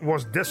what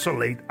was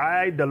desolate,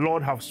 I, the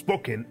Lord, have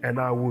spoken, and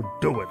I will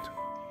do it.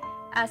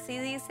 Así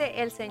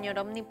dice el Señor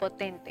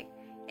Omnipotente.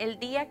 El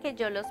día que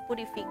yo los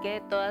purifique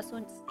de todas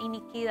sus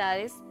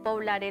iniquidades,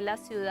 poblaré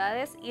las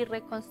ciudades y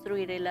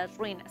reconstruiré las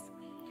ruinas.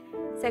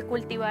 Se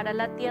cultivará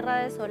la tierra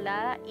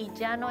desolada y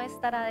ya no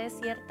estará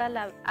desierta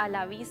a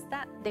la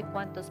vista de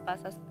cuantos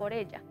pasas por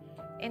ella.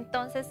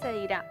 Entonces se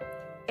dirá,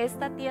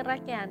 esta tierra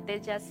que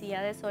antes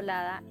yacía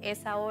desolada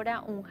es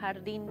ahora un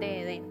jardín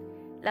de Edén.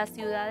 Las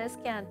ciudades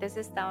que antes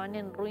estaban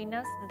en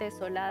ruinas,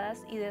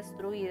 desoladas y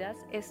destruidas,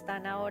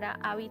 están ahora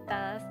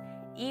habitadas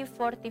y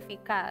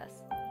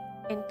fortificadas.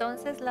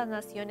 Entonces las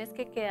naciones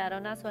que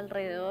quedaron a su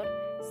alrededor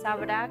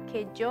sabrá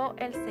que yo,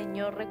 el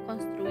Señor,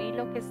 reconstruí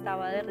lo que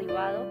estaba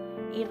derribado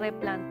y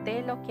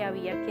replanté lo que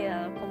había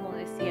quedado como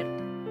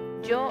desierto.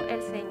 Yo,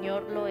 el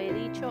Señor, lo he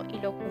dicho y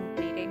lo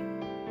cumpliré.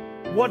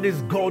 What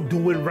is God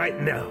doing right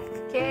now?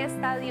 ¿Qué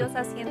está Dios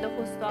haciendo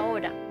justo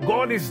ahora?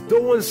 God is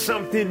doing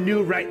something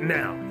new right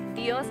now.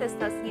 Dios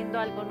está haciendo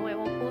algo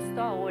nuevo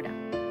justo ahora.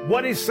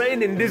 What he's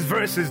saying in this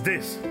verse is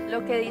this.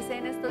 Lo que dice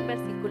en estos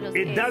versículos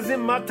It es, doesn't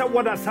matter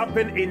what has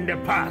happened in the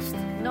past.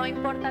 no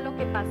importa lo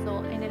que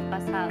pasó en el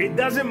pasado, It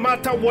doesn't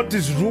matter what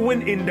is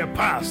ruined in the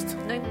past.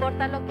 no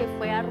importa lo que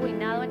fue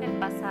arruinado en el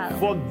pasado,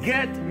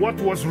 Forget what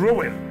was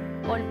ruined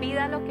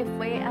olvida lo que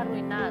fue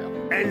arruinado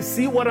and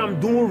see what I'm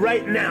doing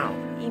right now.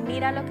 y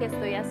mira lo que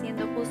estoy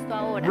haciendo justo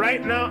ahora.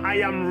 Right now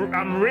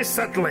I'm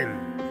resettling.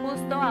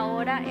 Justo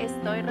ahora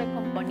estoy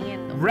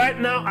recomponiendo. Right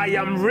now I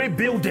am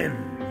rebuilding.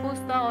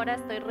 Justo ahora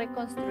estoy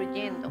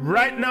reconstruyendo.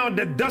 Right now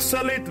the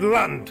desolate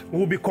land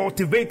will be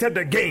cultivated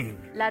again.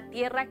 La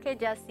tierra que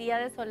yacía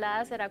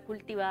desolada será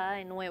cultivada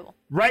de nuevo.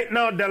 Right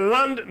now the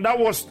land that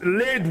was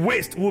laid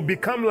waste will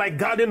become like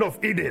Garden of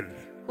Eden.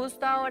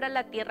 Justo ahora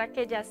la tierra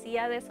que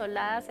yacía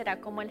desolada será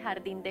como el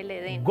jardín del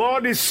Edén.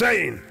 God is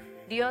saying,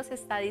 Dios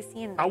está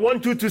diciendo, I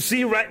want you to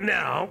see right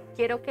now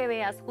quiero que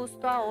veas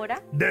justo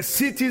ahora the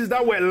cities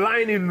that were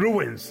lying in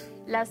ruins,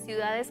 las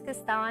ciudades que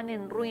estaban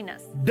en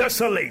ruinas,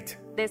 desolate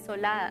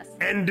desoladas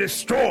and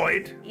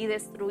destroyed, y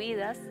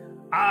destruidas,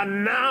 are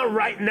now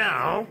right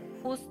now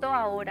justo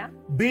ahora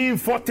being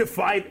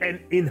fortified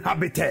and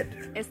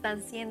inhabited.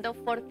 están siendo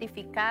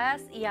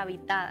fortificadas y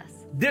habitadas.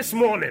 This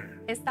morning,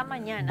 Esta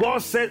mañana God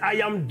said,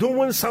 I am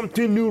doing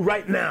something new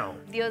right now.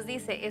 Dios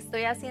dice,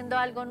 estoy haciendo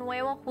algo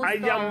nuevo I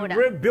justo am ahora.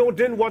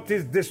 rebuilding what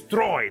is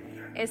destroyed.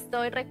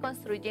 Estoy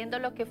reconstruyendo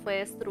lo que fue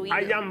destruido.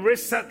 I am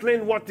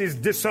resettling what is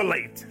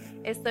desolate.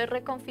 Estoy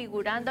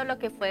reconfigurando lo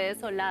que fue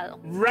desolado.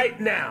 Right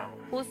now,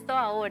 Justo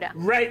ahora.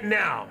 right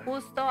now.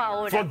 Justo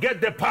ahora. Forget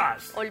the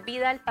past.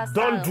 Olvida el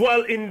Don't pasado.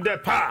 dwell in the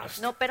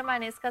past. No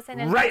permanezcas en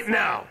el Right pasado.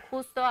 now.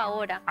 Justo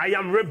ahora. I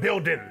am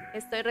rebuilding.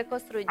 Estoy I'm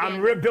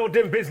reconstruyendo.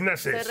 rebuilding Estoy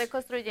businesses.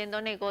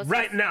 reconstruyendo negocios.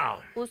 Right now.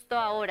 Justo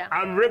ahora.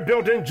 I'm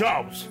rebuilding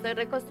jobs. Estoy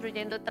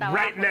reconstruyendo trabajo.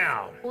 Right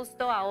now.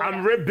 Justo I'm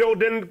ahora.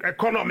 rebuilding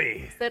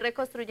economy. Estoy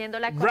reconstruyendo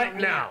la Right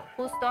economía. now.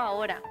 Justo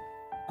ahora.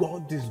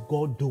 God is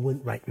God doing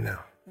right now.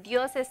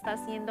 Dios está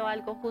haciendo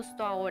algo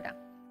justo ahora.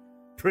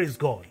 Praise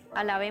God.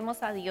 Alabemos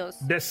a Dios.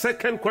 The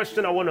second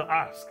question I want to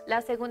ask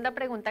La segunda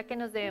pregunta que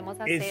nos debemos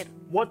is, hacer,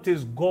 what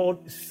is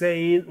God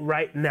saying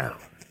right now?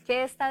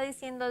 ¿qué está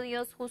diciendo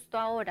Dios justo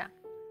ahora?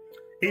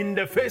 In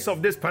the face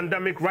of this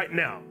pandemic right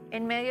now,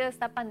 En medio de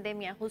esta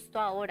pandemia, justo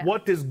ahora.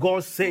 what is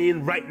God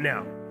saying right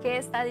now? ¿Qué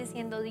está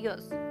diciendo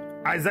Dios?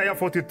 Isaiah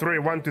 43,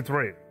 1 to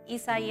 3.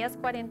 Isaías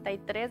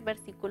 43,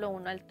 versículo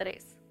 1 al 3.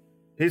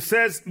 He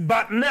says,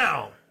 but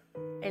now,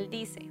 Él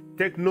dice,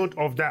 take note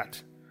of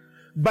that.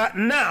 But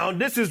now,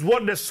 this is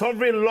what the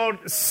sovereign Lord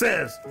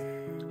says.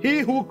 He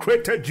who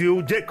created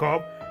you,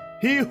 Jacob,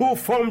 he who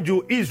formed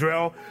you,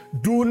 Israel,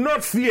 do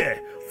not fear,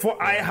 for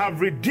I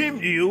have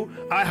redeemed you.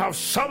 I have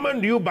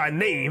summoned you by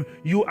name.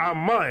 You are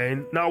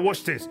mine. Now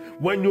watch this.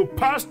 When you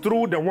pass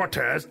through the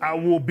waters, I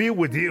will be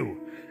with you.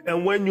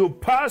 And when you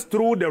pass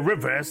through the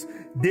rivers,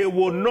 they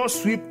will not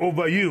sweep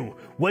over you.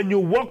 When you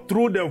walk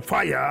through the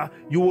fire,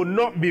 you will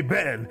not be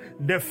burned.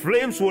 The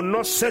flames will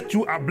not set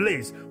you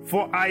ablaze.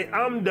 For I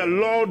am the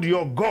Lord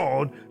your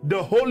God,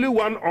 the Holy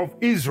One of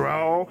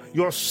Israel,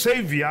 your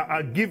Savior.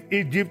 I give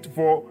Egypt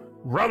for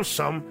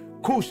ransom,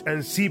 Cush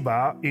and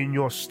Seba in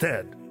your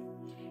stead.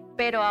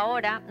 pero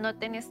ahora,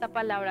 noten esta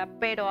palabra,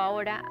 pero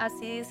ahora,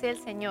 así dice el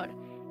Señor,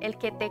 el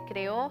que te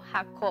creó,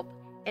 Jacob,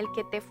 el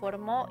que te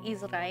formó,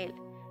 Israel.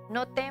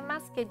 No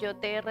temas que yo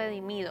te he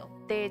redimido,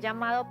 te he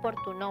llamado por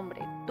tu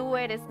nombre, tú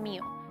eres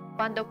mío.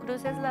 Cuando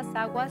cruces las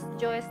aguas,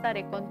 yo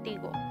estaré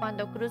contigo.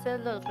 Cuando cruces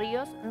los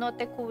ríos, no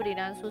te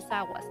cubrirán sus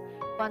aguas.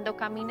 Cuando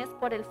camines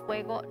por el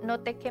fuego,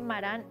 no te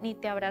quemarán ni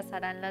te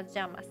abrazarán las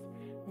llamas.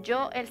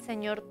 Yo, el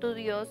Señor tu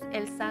Dios,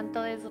 el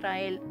Santo de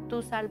Israel,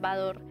 tu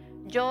Salvador,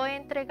 yo he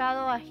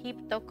entregado a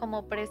Egipto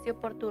como precio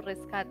por tu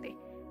rescate,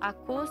 a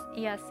Cush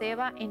y a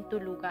Seba en tu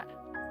lugar.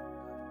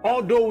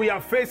 Although we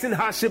are facing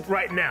hardship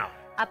right now,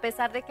 A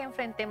pesar de que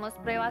enfrentemos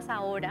pruebas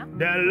ahora,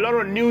 there are a lot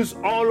of news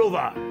all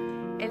over.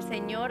 el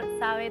Señor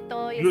sabe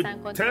todo y You está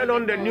en control turn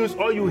on de the todo. news,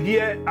 all you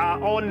hear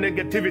are all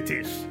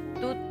negativities.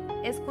 Tú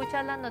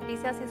escuchas las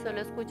noticias y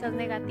solo escuchas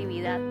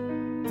negatividad,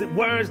 The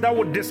words that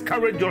would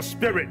discourage your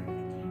spirit.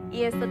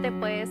 y esto te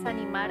puede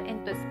desanimar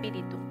en tu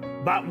espíritu.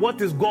 But what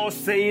is God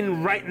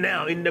saying right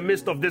now in the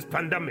midst of this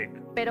pandemic?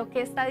 Pero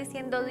 ¿qué está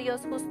diciendo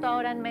Dios justo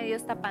ahora en medio de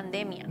esta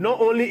pandemia? Not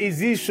only is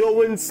he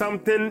showing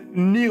something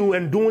new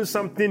and doing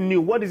something new,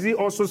 what is he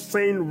also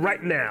saying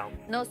right now?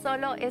 No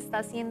solo está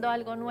haciendo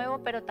algo nuevo,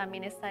 pero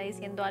también está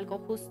diciendo algo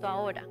justo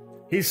ahora.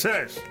 He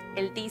says,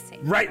 Él dice,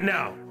 right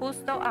now,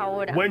 justo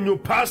ahora, when you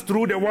pass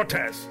through the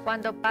waters,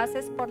 cuando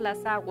pases por las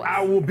aguas,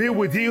 I will be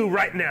with you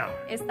right now.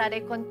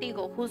 estaré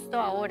contigo justo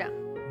ahora.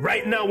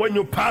 Right now, when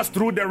you pass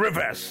through the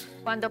rivers,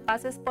 Cuando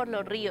pases por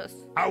los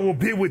ríos, I will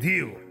be with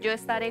you. yo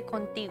estaré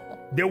contigo.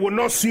 They will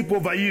not sweep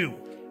over you.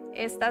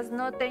 Estas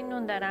no te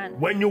inundarán.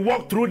 When you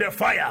walk through the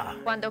fire,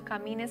 Cuando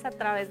camines a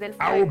través del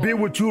I will be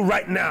fuego, with you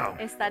right now.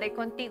 estaré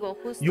contigo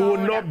justo You will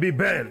ahora. not be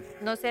burned.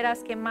 No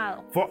serás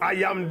quemado, For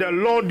I am the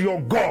Lord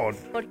your God,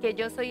 porque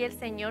yo soy el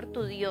Señor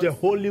tu Dios, the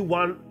Holy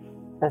One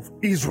of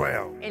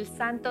Israel. el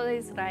Santo de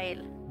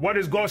Israel. What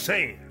is God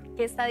saying?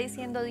 ¿Qué está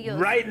diciendo Dios?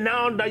 Right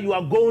now that you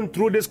are going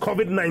through this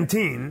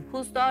COVID-19,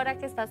 Justo ahora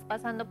que estás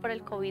pasando por el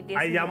I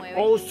am COVID-19,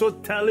 also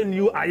telling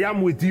you I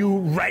am with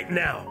you right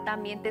now.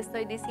 también te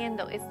estoy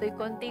diciendo, estoy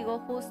contigo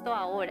justo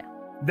ahora.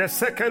 The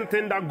second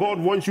thing that God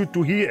wants you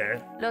to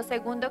hear Lo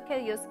segundo que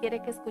Dios quiere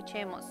que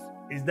escuchemos,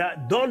 is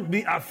that don't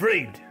be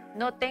afraid.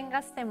 no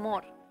tengas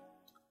temor.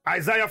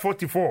 Isaiah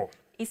 44,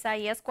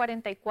 Isaías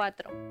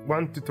 44,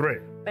 1 to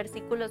 3.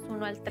 versículos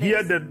 1 al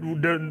Hear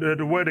 3.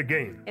 the word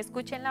again.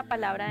 Escuchen la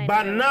palabra de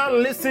But nuevo. now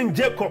listen,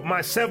 Jacob,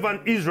 my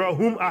servant Israel,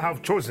 whom I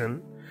have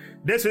chosen.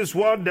 This is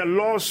what the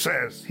Lord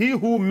says. He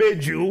who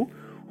made you,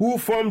 who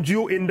formed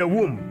you in the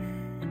womb,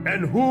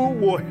 and who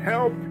will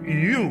help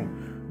you.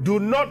 Do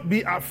not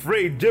be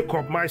afraid,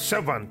 Jacob, my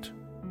servant,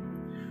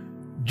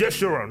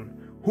 Jeshurun,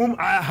 whom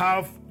I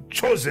have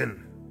chosen.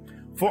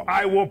 For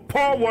I will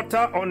pour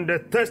water on the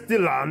thirsty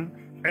land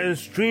and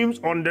streams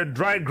on the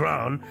dry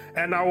ground,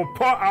 and I will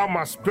pour out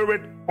my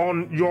spirit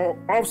on your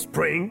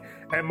offspring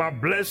and my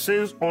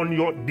blessings on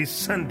your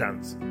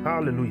descendants.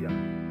 Hallelujah.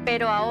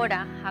 Pero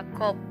ahora,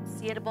 Jacob,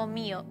 siervo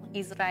mío,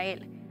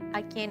 Israel,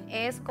 a quien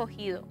he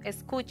escogido,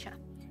 escucha.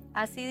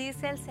 Así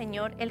dice el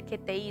Señor, el que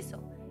te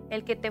hizo,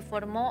 el que te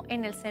formó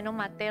en el seno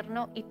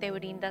materno y te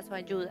brinda su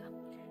ayuda.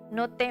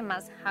 No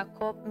temas,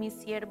 Jacob, mi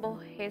siervo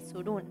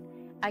Jesurún,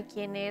 a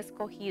quien he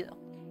escogido,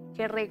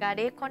 que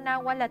regaré con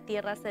agua la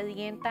tierra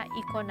sedienta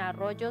y con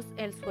arroyos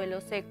el suelo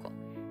seco.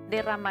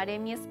 Derramaré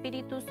mi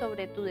espíritu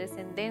sobre tu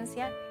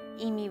descendencia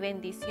y mi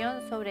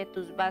bendición sobre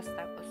tus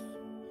vástagos.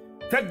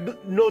 Take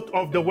note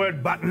of the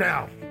word but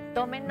now.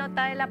 Tomen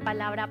nota de la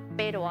palabra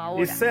pero He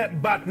ahora.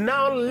 said, but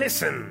now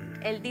listen,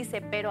 Él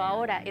dice, pero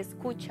ahora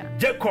escucha.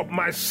 Jacob,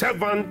 my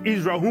servant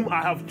Israel, whom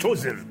I have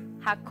chosen.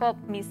 Jacob,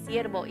 mi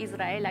siervo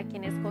Israel, a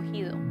quien he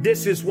escogido.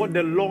 This is what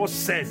the Lord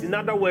says. In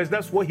other words,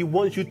 that's what He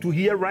wants you to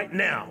hear right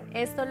now.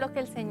 Esto es lo que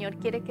el Señor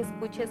quiere que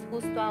escuches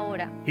justo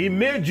ahora. He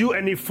made you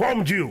and He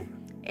formed you.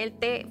 Él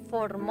te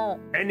formó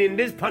And in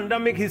this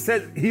pandemic, He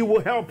says He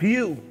will help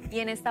you. y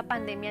en esta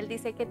pandemia Él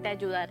dice que te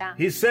ayudará.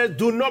 He says,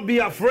 do not be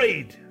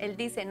afraid Él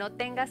dice, no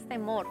tengas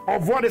temor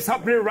of what is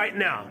happening right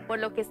now. por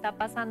lo que está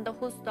pasando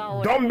justo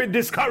ahora. Don't be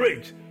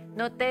discouraged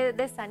No te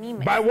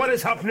desanimes by what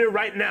is happening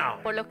right now.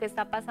 por lo que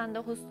está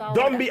pasando justo ahora.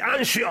 Don't be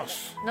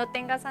anxious No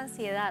tengas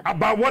ansiedad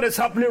about what is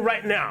happening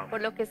right now.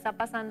 por lo que está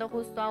pasando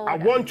justo I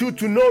ahora. want you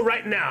to know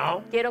right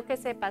now Quiero que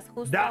sepas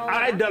justo that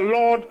I, ahora the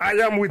Lord, I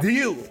am with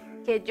you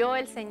que yo,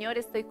 el Señor,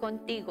 estoy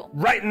contigo.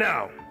 right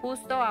now.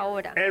 Justo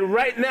ahora. And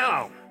right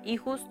now, Y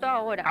justo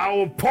ahora I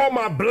will pour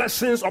my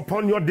blessings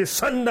upon your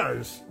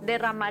descendants.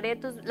 derramaré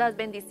las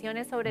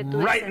bendiciones sobre tu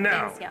Right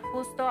now. descendencia.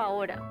 Justo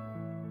ahora.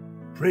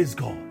 Praise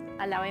God.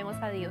 Alabemos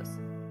a Dios.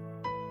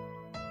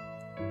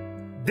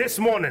 This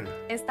morning,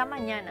 Esta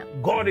mañana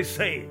God is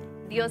saying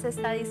Dios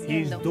está He's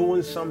diciendo,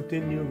 doing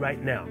something new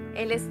right now.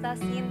 Él está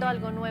haciendo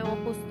algo nuevo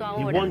justo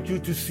He ahora. wants you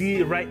to see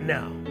it right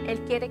now. Él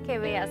quiere que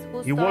veas He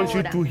justo wants you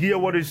ahora. to hear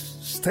what is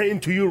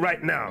saying to you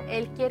right now.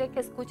 Él quiere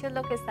que escuches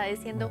lo que está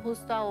diciendo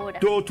justo ahora.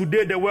 Though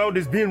today the world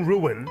is being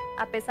ruined,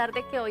 A pesar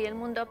de que hoy el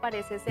mundo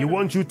parece He ser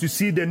wants you to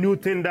see the new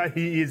thing that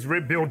He is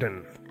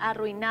rebuilding,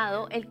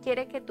 arruinado, Él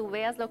quiere que tú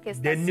veas lo que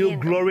está the new haciendo.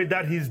 glory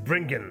that He's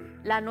bringing,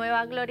 La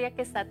nueva gloria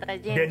que está the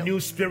trayendo. new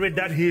spirit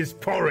that He is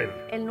pouring,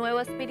 El nuevo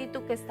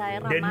espíritu que está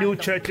the new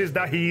derramando. churches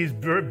that He is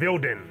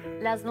rebuilding,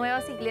 Las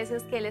nuevas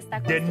iglesias que Él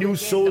está the new construyendo.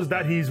 souls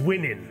that He is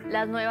winning,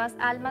 Las nuevas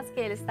almas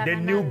que Él está the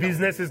new ganando.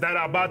 businesses that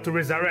are about to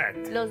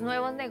resurrect, Los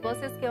nuevos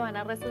negocios que van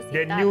a the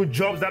resucitar. new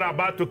jobs that are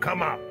about to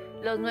come up,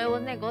 Los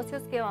nuevos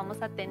negocios que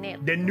vamos a tener.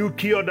 the new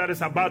cure that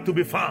is about to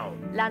be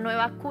found. La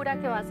nueva cura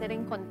que va a ser I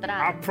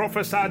encontrada.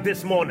 prophesy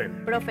this morning.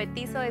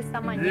 Profetizo esta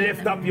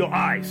Lift mañana. up your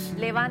eyes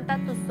Levanta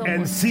tus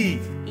and ojos see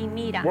y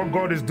mira what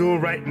God is doing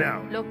right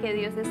now. lo que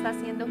Dios está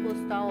haciendo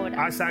justo ahora.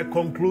 As I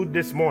conclude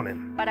this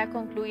morning, Para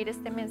concluir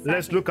este let's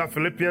mensaje, look at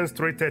Philippians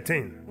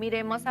 3:13.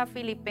 miremos a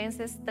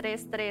Filipenses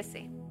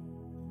 3:13.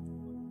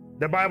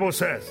 The Bible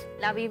says,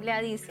 La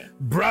Biblia dice,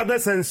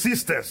 brothers and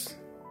sisters,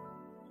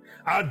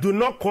 I do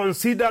not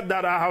consider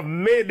that I have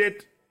made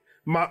it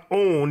my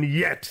own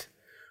yet.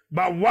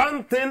 But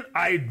one thing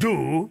I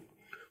do,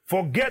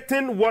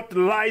 forgetting what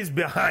lies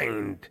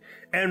behind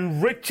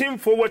and reaching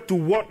forward to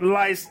what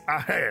lies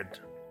ahead.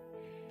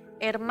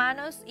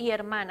 Hermanos y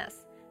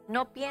hermanas,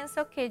 no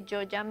pienso que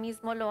yo ya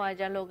mismo lo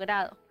haya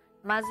logrado.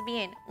 Más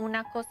bien,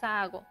 una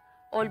cosa hago,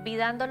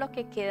 olvidando lo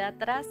que queda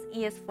atrás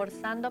y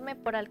esforzándome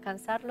por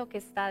alcanzar lo que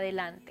está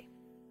adelante.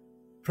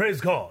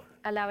 Praise God.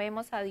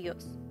 Alabemos a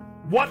Dios.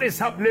 What is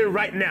happening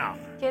right now?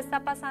 ¿Qué está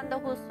pasando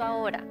justo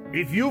ahora?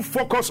 If you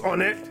focus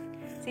on it,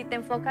 Si te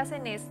enfocas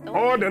en esto,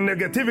 all the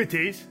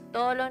negativities,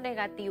 todo lo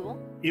negativo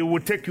it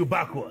will take you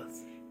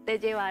backwards. te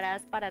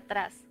llevarás para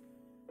atrás.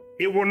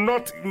 It will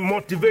not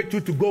motivate you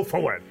to go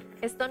forward.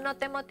 Esto no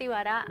te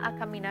motivará a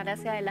caminar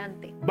hacia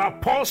adelante. But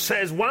Paul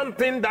says one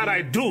thing that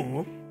I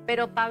do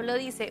Pero Pablo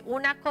dice,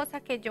 una cosa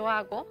que yo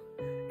hago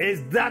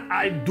is that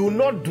I do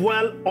not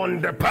dwell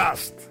on the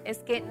past. es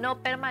que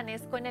no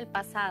permanezco en el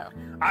pasado.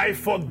 I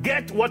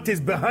forget what is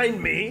behind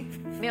me.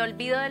 Me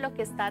olvido de lo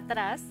que está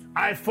atrás.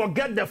 I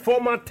forget the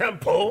former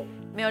temple.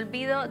 Me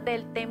olvido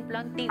del templo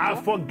I antiguo.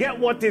 forget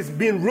what is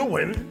being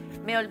ruined.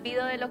 Me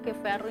olvido de lo que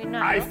fue I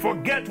arruinado.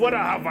 forget what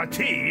I have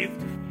achieved.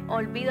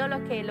 Olvido lo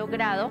que he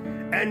logrado.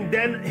 And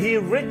then he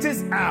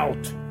reaches out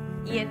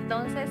Y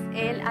entonces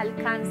él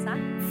alcanza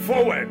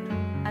forward,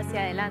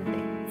 hacia adelante.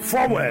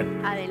 forward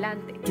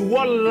Adelante. to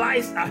what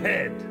lies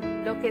ahead.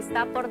 Lo que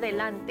está por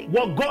delante.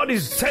 What God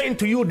is saying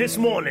to you this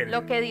morning,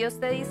 Lo que Dios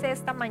te dice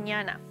esta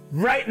mañana,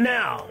 right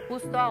now,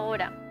 justo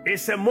ahora,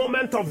 is a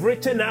moment of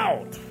reaching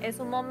out es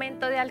un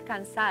momento de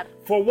alcanzar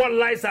for what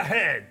lies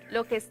ahead.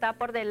 lo que está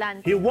por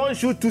delante. He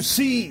wants you to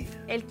see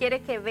Él quiere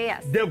que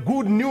veas the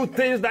good new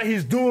things that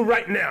he's doing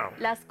right now.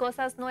 las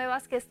cosas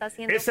nuevas que está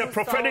haciendo It's a justo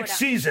prophetic ahora.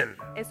 season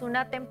Es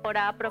una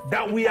temporada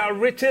that we are profética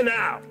reaching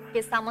out. que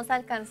estamos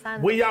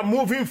alcanzando. We are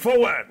moving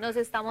forward Nos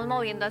estamos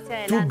moviendo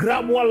hacia to adelante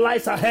grab what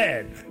lies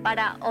ahead.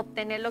 para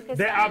obtener lo que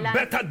There está are adelante.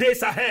 better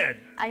days ahead.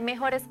 Hay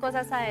mejores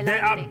cosas There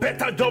are adelante.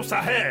 better jobs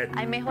ahead.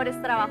 Hay mejores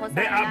trabajos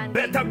There are adelante.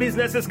 better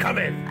businesses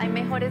coming. Hay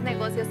mejores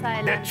negocios The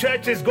adelante.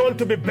 church is going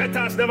to be better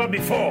as never La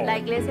before.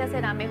 iglesia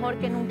será mejor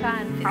que nunca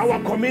antes.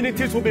 Our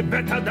communities will be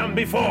better than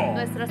before.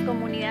 Nuestras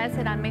comunidades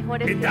serán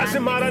mejores It que doesn't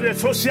antes. matter the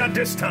social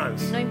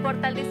distance. No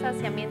importa el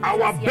distanciamiento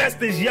Our social.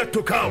 best is yet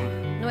to come.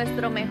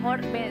 Nuestro mejor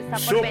está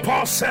So por venir.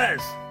 Paul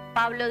says,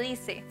 Pablo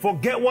dice,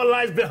 forget what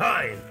lies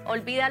behind.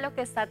 olvida lo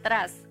que está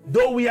atrás.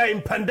 Though we are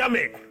in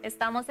pandemic,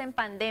 Estamos en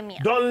pandemia.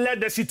 don't let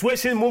the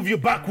situation move you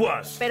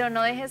backwards. Pero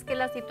no dejes que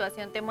la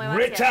situación te mueva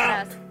Reach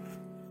hacia out. atrás.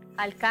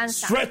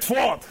 Alcanza, Stretch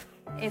forth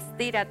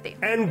estírate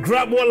and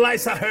grab what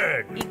lies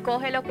ahead. y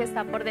coge lo que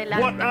está por What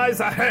delante.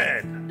 lies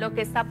ahead Lo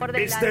que está por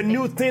is the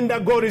new delante thing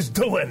that God is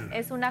doing.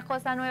 es una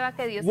cosa nueva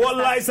que Dios What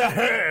está lies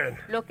haciendo. ahead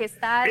Lo que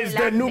está is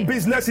the new adelante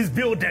business he's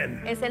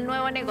building. es el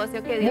nuevo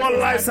negocio que Dios What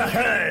está lies haciendo.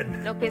 ahead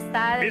Lo que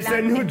está is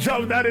the new adelante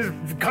job that is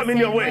es coming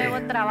el your way.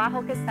 nuevo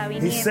trabajo que está He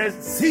viniendo. says,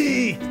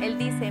 see, Él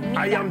dice, I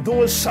mira, am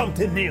doing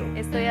something new.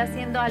 estoy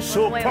haciendo algo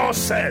So nuevo. Paul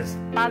says,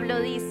 Pablo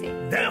dice,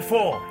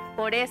 therefore,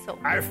 por eso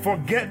I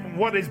forget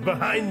what is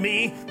behind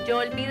me yo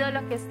olvido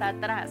lo que está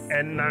atrás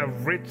and I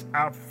reach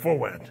out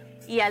forward.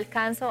 y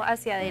alcanzo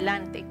hacia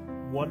adelante.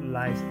 What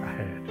lies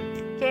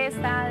ahead? ¿Qué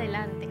está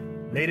adelante?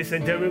 Ladies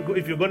and gentlemen,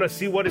 if you're going to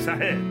see what is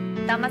ahead,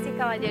 Damas y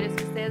caballeros,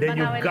 si ustedes Then van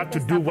a you've ver lo got que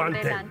to está do por one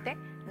thing. delante,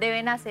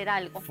 deben hacer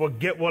algo.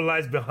 forget what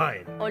lies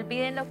behind.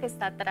 Olviden lo que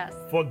está atrás.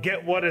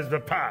 Forget what is the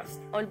past.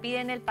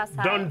 Olviden el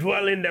pasado. Don't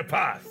dwell in the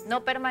past.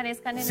 No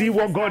permanezcan en See el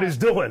what pasado. God is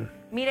doing.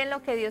 Miren lo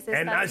que Dios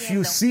And está as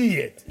you haciendo. see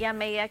it, Y a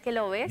medida que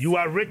lo ves, you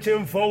are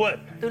reaching forward.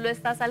 tú lo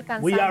estás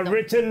We are alcanzando.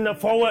 reaching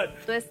forward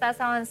Tú estás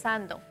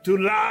avanzando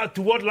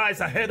to what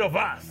lies ahead of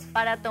us.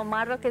 para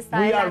tomar lo que está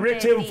We are delante de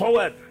reaching ti.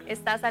 forward.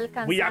 Estás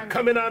We are alcanzando.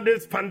 coming out of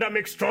this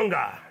pandemic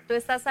stronger, Tú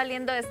estás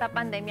saliendo de esta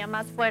pandemia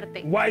más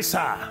fuerte,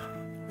 wiser,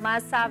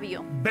 más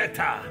sabio,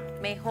 better,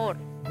 mejor.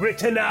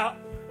 reaching out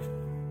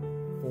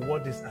for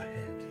what is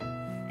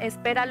ahead.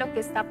 Espera lo que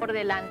está por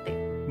delante.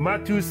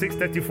 Matthew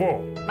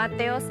 6:34.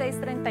 Mateo I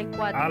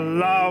 6:34.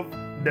 love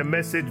the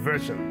Message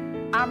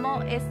version.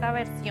 Amo esta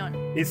versión.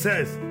 It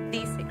says,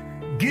 Dice,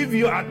 give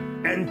your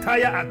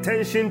entire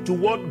attention to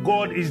what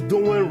God is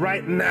doing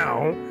right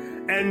now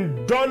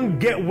and don't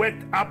get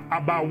worked up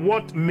about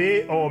what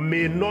may or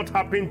may not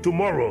happen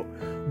tomorrow.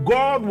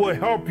 God will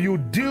help you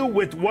deal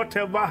with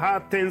whatever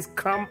hard things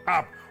come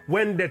up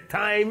when the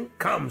time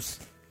comes.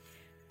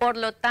 por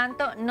lo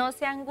tanto, no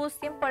se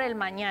angustien por el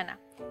mañana,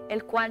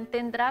 el cual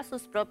tendrá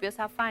sus propios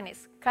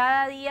afanes.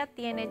 Cada día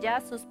tiene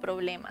ya sus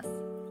problemas.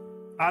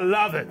 I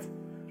love it.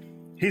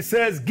 He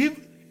says, give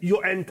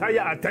your entire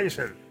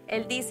attention.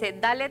 Él dice,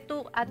 dale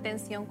tu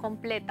atención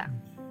completa.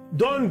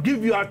 Don't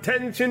give your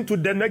attention to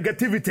the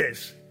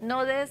negativities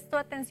No des tu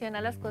atención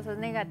a las cosas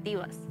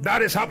negativas,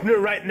 that is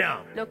happening right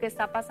now. lo que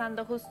está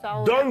pasando justo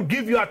ahora. Don't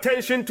give your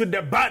attention to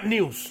the bad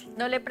news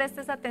No le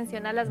prestes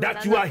atención a las that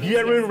malas you are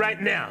hearing noticias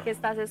right now. que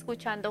estás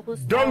escuchando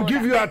justo Don't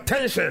give ahora. your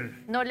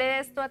attention No le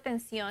des tu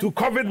atención to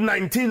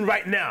COVID-19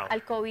 right now.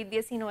 al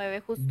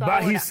COVID-19 justo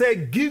But he ahora.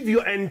 said, give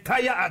your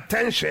entire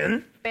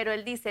attention Pero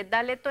él dice,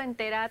 dale tu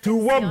entera to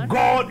what atención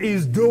God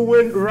is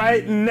doing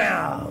right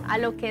now. a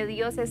lo que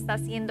Dios está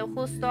haciendo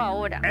justo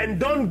ahora. And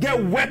don't get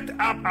worked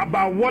up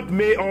about what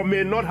may or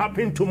may not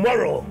happen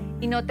tomorrow.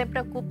 Y no te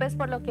preocupes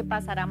por lo que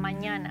pasará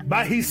mañana,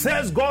 But he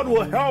says God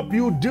will help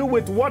you deal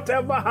with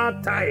whatever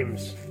hard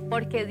times,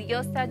 porque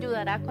Dios te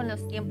ayudará con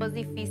los tiempos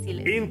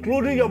difíciles,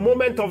 including your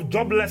moment of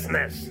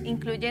joblessness,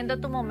 incluyendo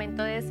tu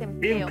momento de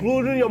desempleo,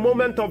 including your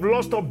moment of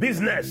loss of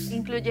business,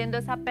 incluyendo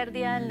esa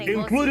pérdida del negocio,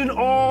 including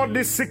all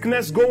this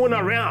sickness going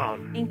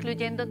around.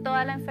 incluyendo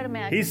toda la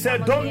enfermedad que He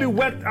said, estamos don't be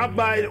viendo. worked up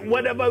by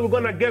whatever we're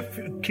going to get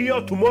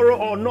cured tomorrow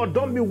or not.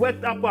 Don't be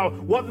worked up by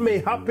what may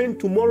happen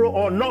tomorrow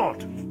or not.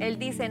 Él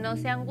dice, no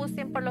se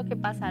angustien por lo que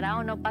pasará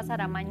o no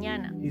pasará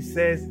mañana. He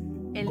says,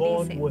 Él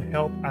God dice, will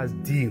help us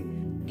deal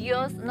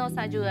Dios nos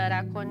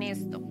ayudará con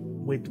esto,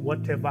 with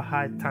whatever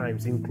hard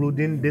times,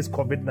 including this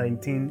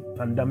COVID-19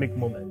 pandemic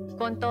moment,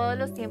 con todos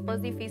los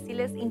tiempos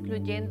difíciles,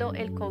 incluyendo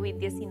el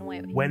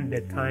COVID-19, when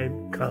the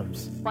time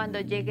comes. cuando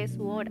llegue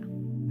su hora.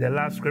 The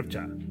last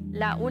scripture,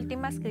 La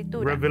última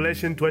escritura,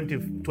 Revelation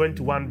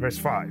 21 verse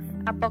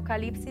 5.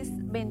 Apocalipsis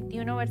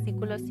 21,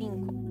 versículo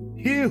 5.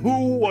 He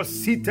who was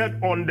seated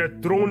on the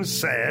throne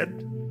said,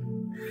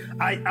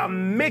 I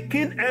am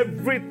making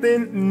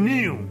everything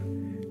new.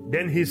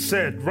 Then he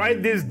said,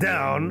 write this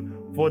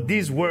down, for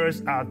these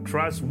words are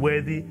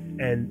trustworthy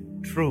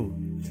and true.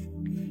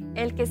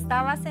 El que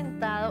estaba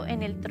sentado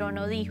en el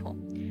trono dijo,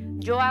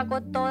 yo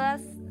hago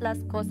todas las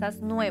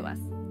cosas nuevas.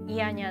 Y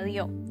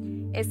añadió,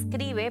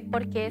 escribe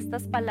porque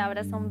estas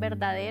palabras son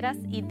verdaderas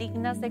y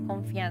dignas de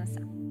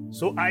confianza.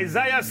 So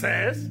Isaiah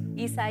says,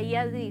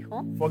 Isaías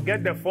dijo,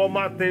 forget the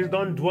former things,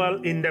 don't dwell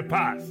in the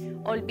past.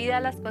 olvida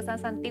las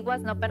cosas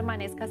antiguas, no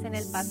permanezcas en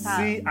el pasado.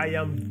 See, I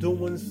am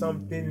doing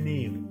something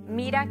new.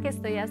 Mira que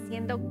estoy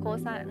haciendo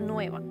cosa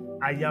nueva.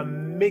 I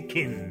am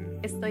making.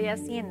 Estoy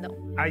haciendo.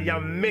 I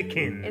am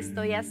making.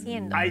 Estoy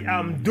haciendo. I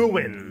am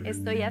doing.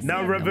 Estoy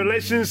Now haciendo.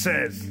 Revelation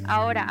says,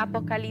 Ahora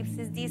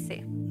Apocalipsis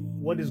dice,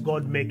 what is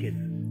God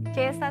making?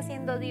 ¿qué está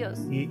haciendo Dios?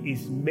 He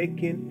is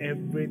making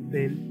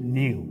everything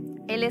new.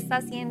 Él está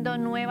haciendo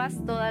nuevas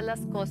todas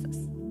las cosas.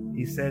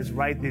 He says,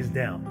 write this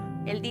down.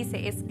 Él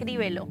dice,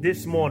 escríbelo.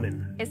 This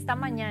morning, Esta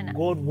mañana,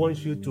 God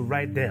wants you to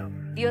write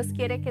down Dios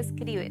quiere que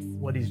escribes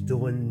what He's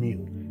doing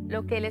new.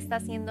 lo que Él está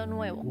haciendo He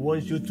nuevo.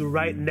 wants you to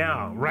write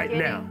now, right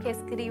Quiere now. que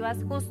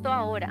escribas justo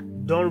ahora.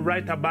 Don't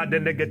write about the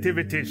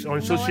negativities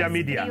on social No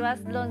media. escribas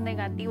lo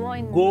negativo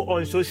Go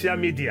on social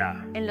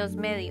media. en los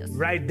medios.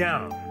 Write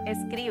down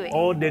Escribe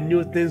all the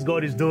new things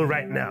God is doing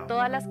right now.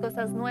 todas las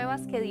cosas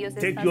nuevas que Dios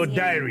Take está your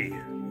haciendo. diary.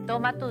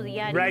 Toma tu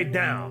diario Write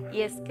down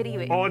y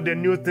escribe all the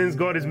new things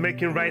God is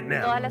making right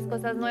todas now. las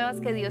cosas nuevas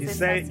que Dios He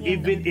está said,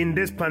 haciendo. even in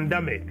this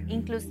pandemic,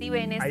 Inclusive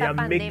en I esta am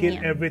making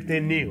pandemia,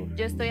 everything new.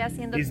 yo estoy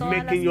haciendo He's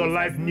todas making las your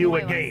cosas life new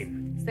nuevas. again.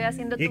 Estoy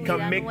haciendo tu He vida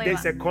can make nueva.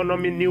 this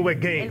economy new Él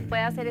again.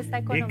 puede hacer esta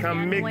He economía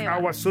can make nueva.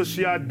 our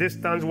social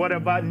distance,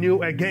 whatever,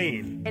 new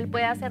again. Él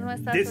puede hacer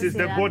nuestra This is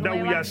the sociedad God that we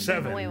nueva are de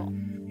serving. nuevo.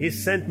 He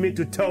sent me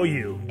to tell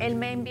you Él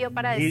me envió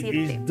para He is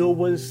decirte,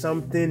 doing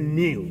something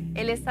new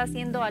Él está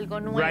haciendo algo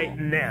nuevo, right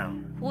now.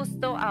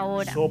 justo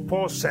ahora. So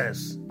Paul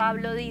says,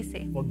 Pablo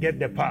dice, forget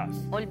the past.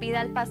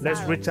 olvida el Let's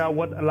pasado reach out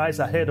what lies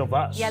ahead of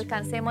us. y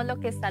alcancemos lo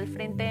que está al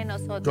frente de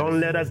nosotros. Don't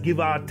let us give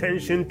our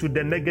attention to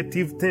the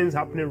negative things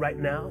happening right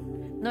now.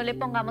 No le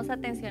pongamos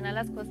atención a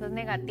las cosas But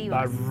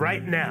negativas,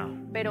 right now,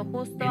 pero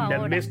justo in the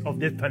ahora, midst of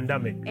this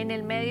pandemic, en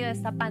el medio de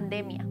esta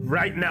pandemia,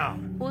 right now,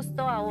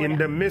 justo in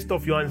the ahora, midst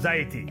of your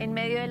anxiety, en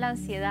medio de la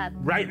ansiedad,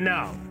 right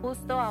now,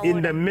 justo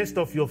in the ahora, midst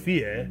of your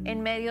fear,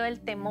 en medio del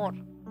temor,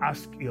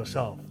 ask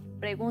yourself,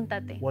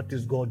 pregúntate, what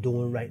is God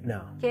doing right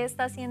now? ¿qué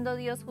está haciendo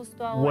Dios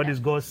justo What ahora? is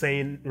God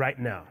saying right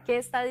now? ¿Qué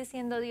está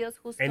diciendo Dios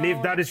justo And if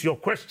ahora? that is your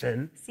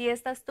question, Si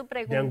esta es tu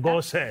then pregunta,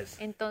 God says,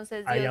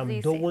 entonces I Dios am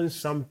dice, doing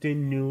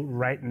something new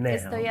right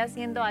estoy now.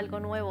 haciendo algo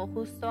nuevo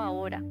justo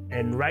ahora.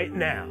 And right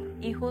now,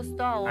 Y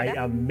justo I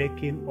ahora am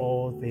making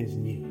all things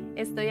new.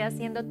 estoy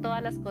haciendo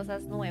todas las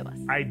cosas nuevas.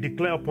 I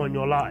declare upon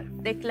your life,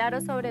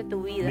 Declaro sobre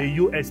tu vida may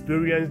you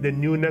experience the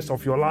newness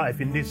of your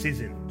life in this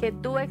season. que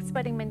tú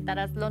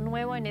experimentarás lo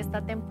nuevo en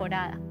esta temporada.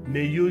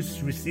 May you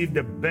receive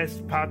the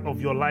best part of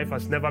your life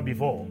as never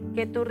before.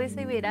 Que tú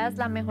recibirás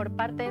la mejor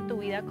parte de tu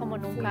vida como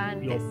nunca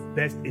Your antes.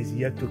 best is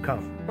yet to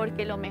come.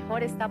 Porque lo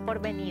mejor está por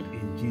venir.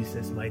 In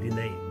Jesus' mighty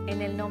name.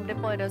 En el nombre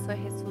poderoso de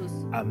Jesús.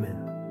 Amen.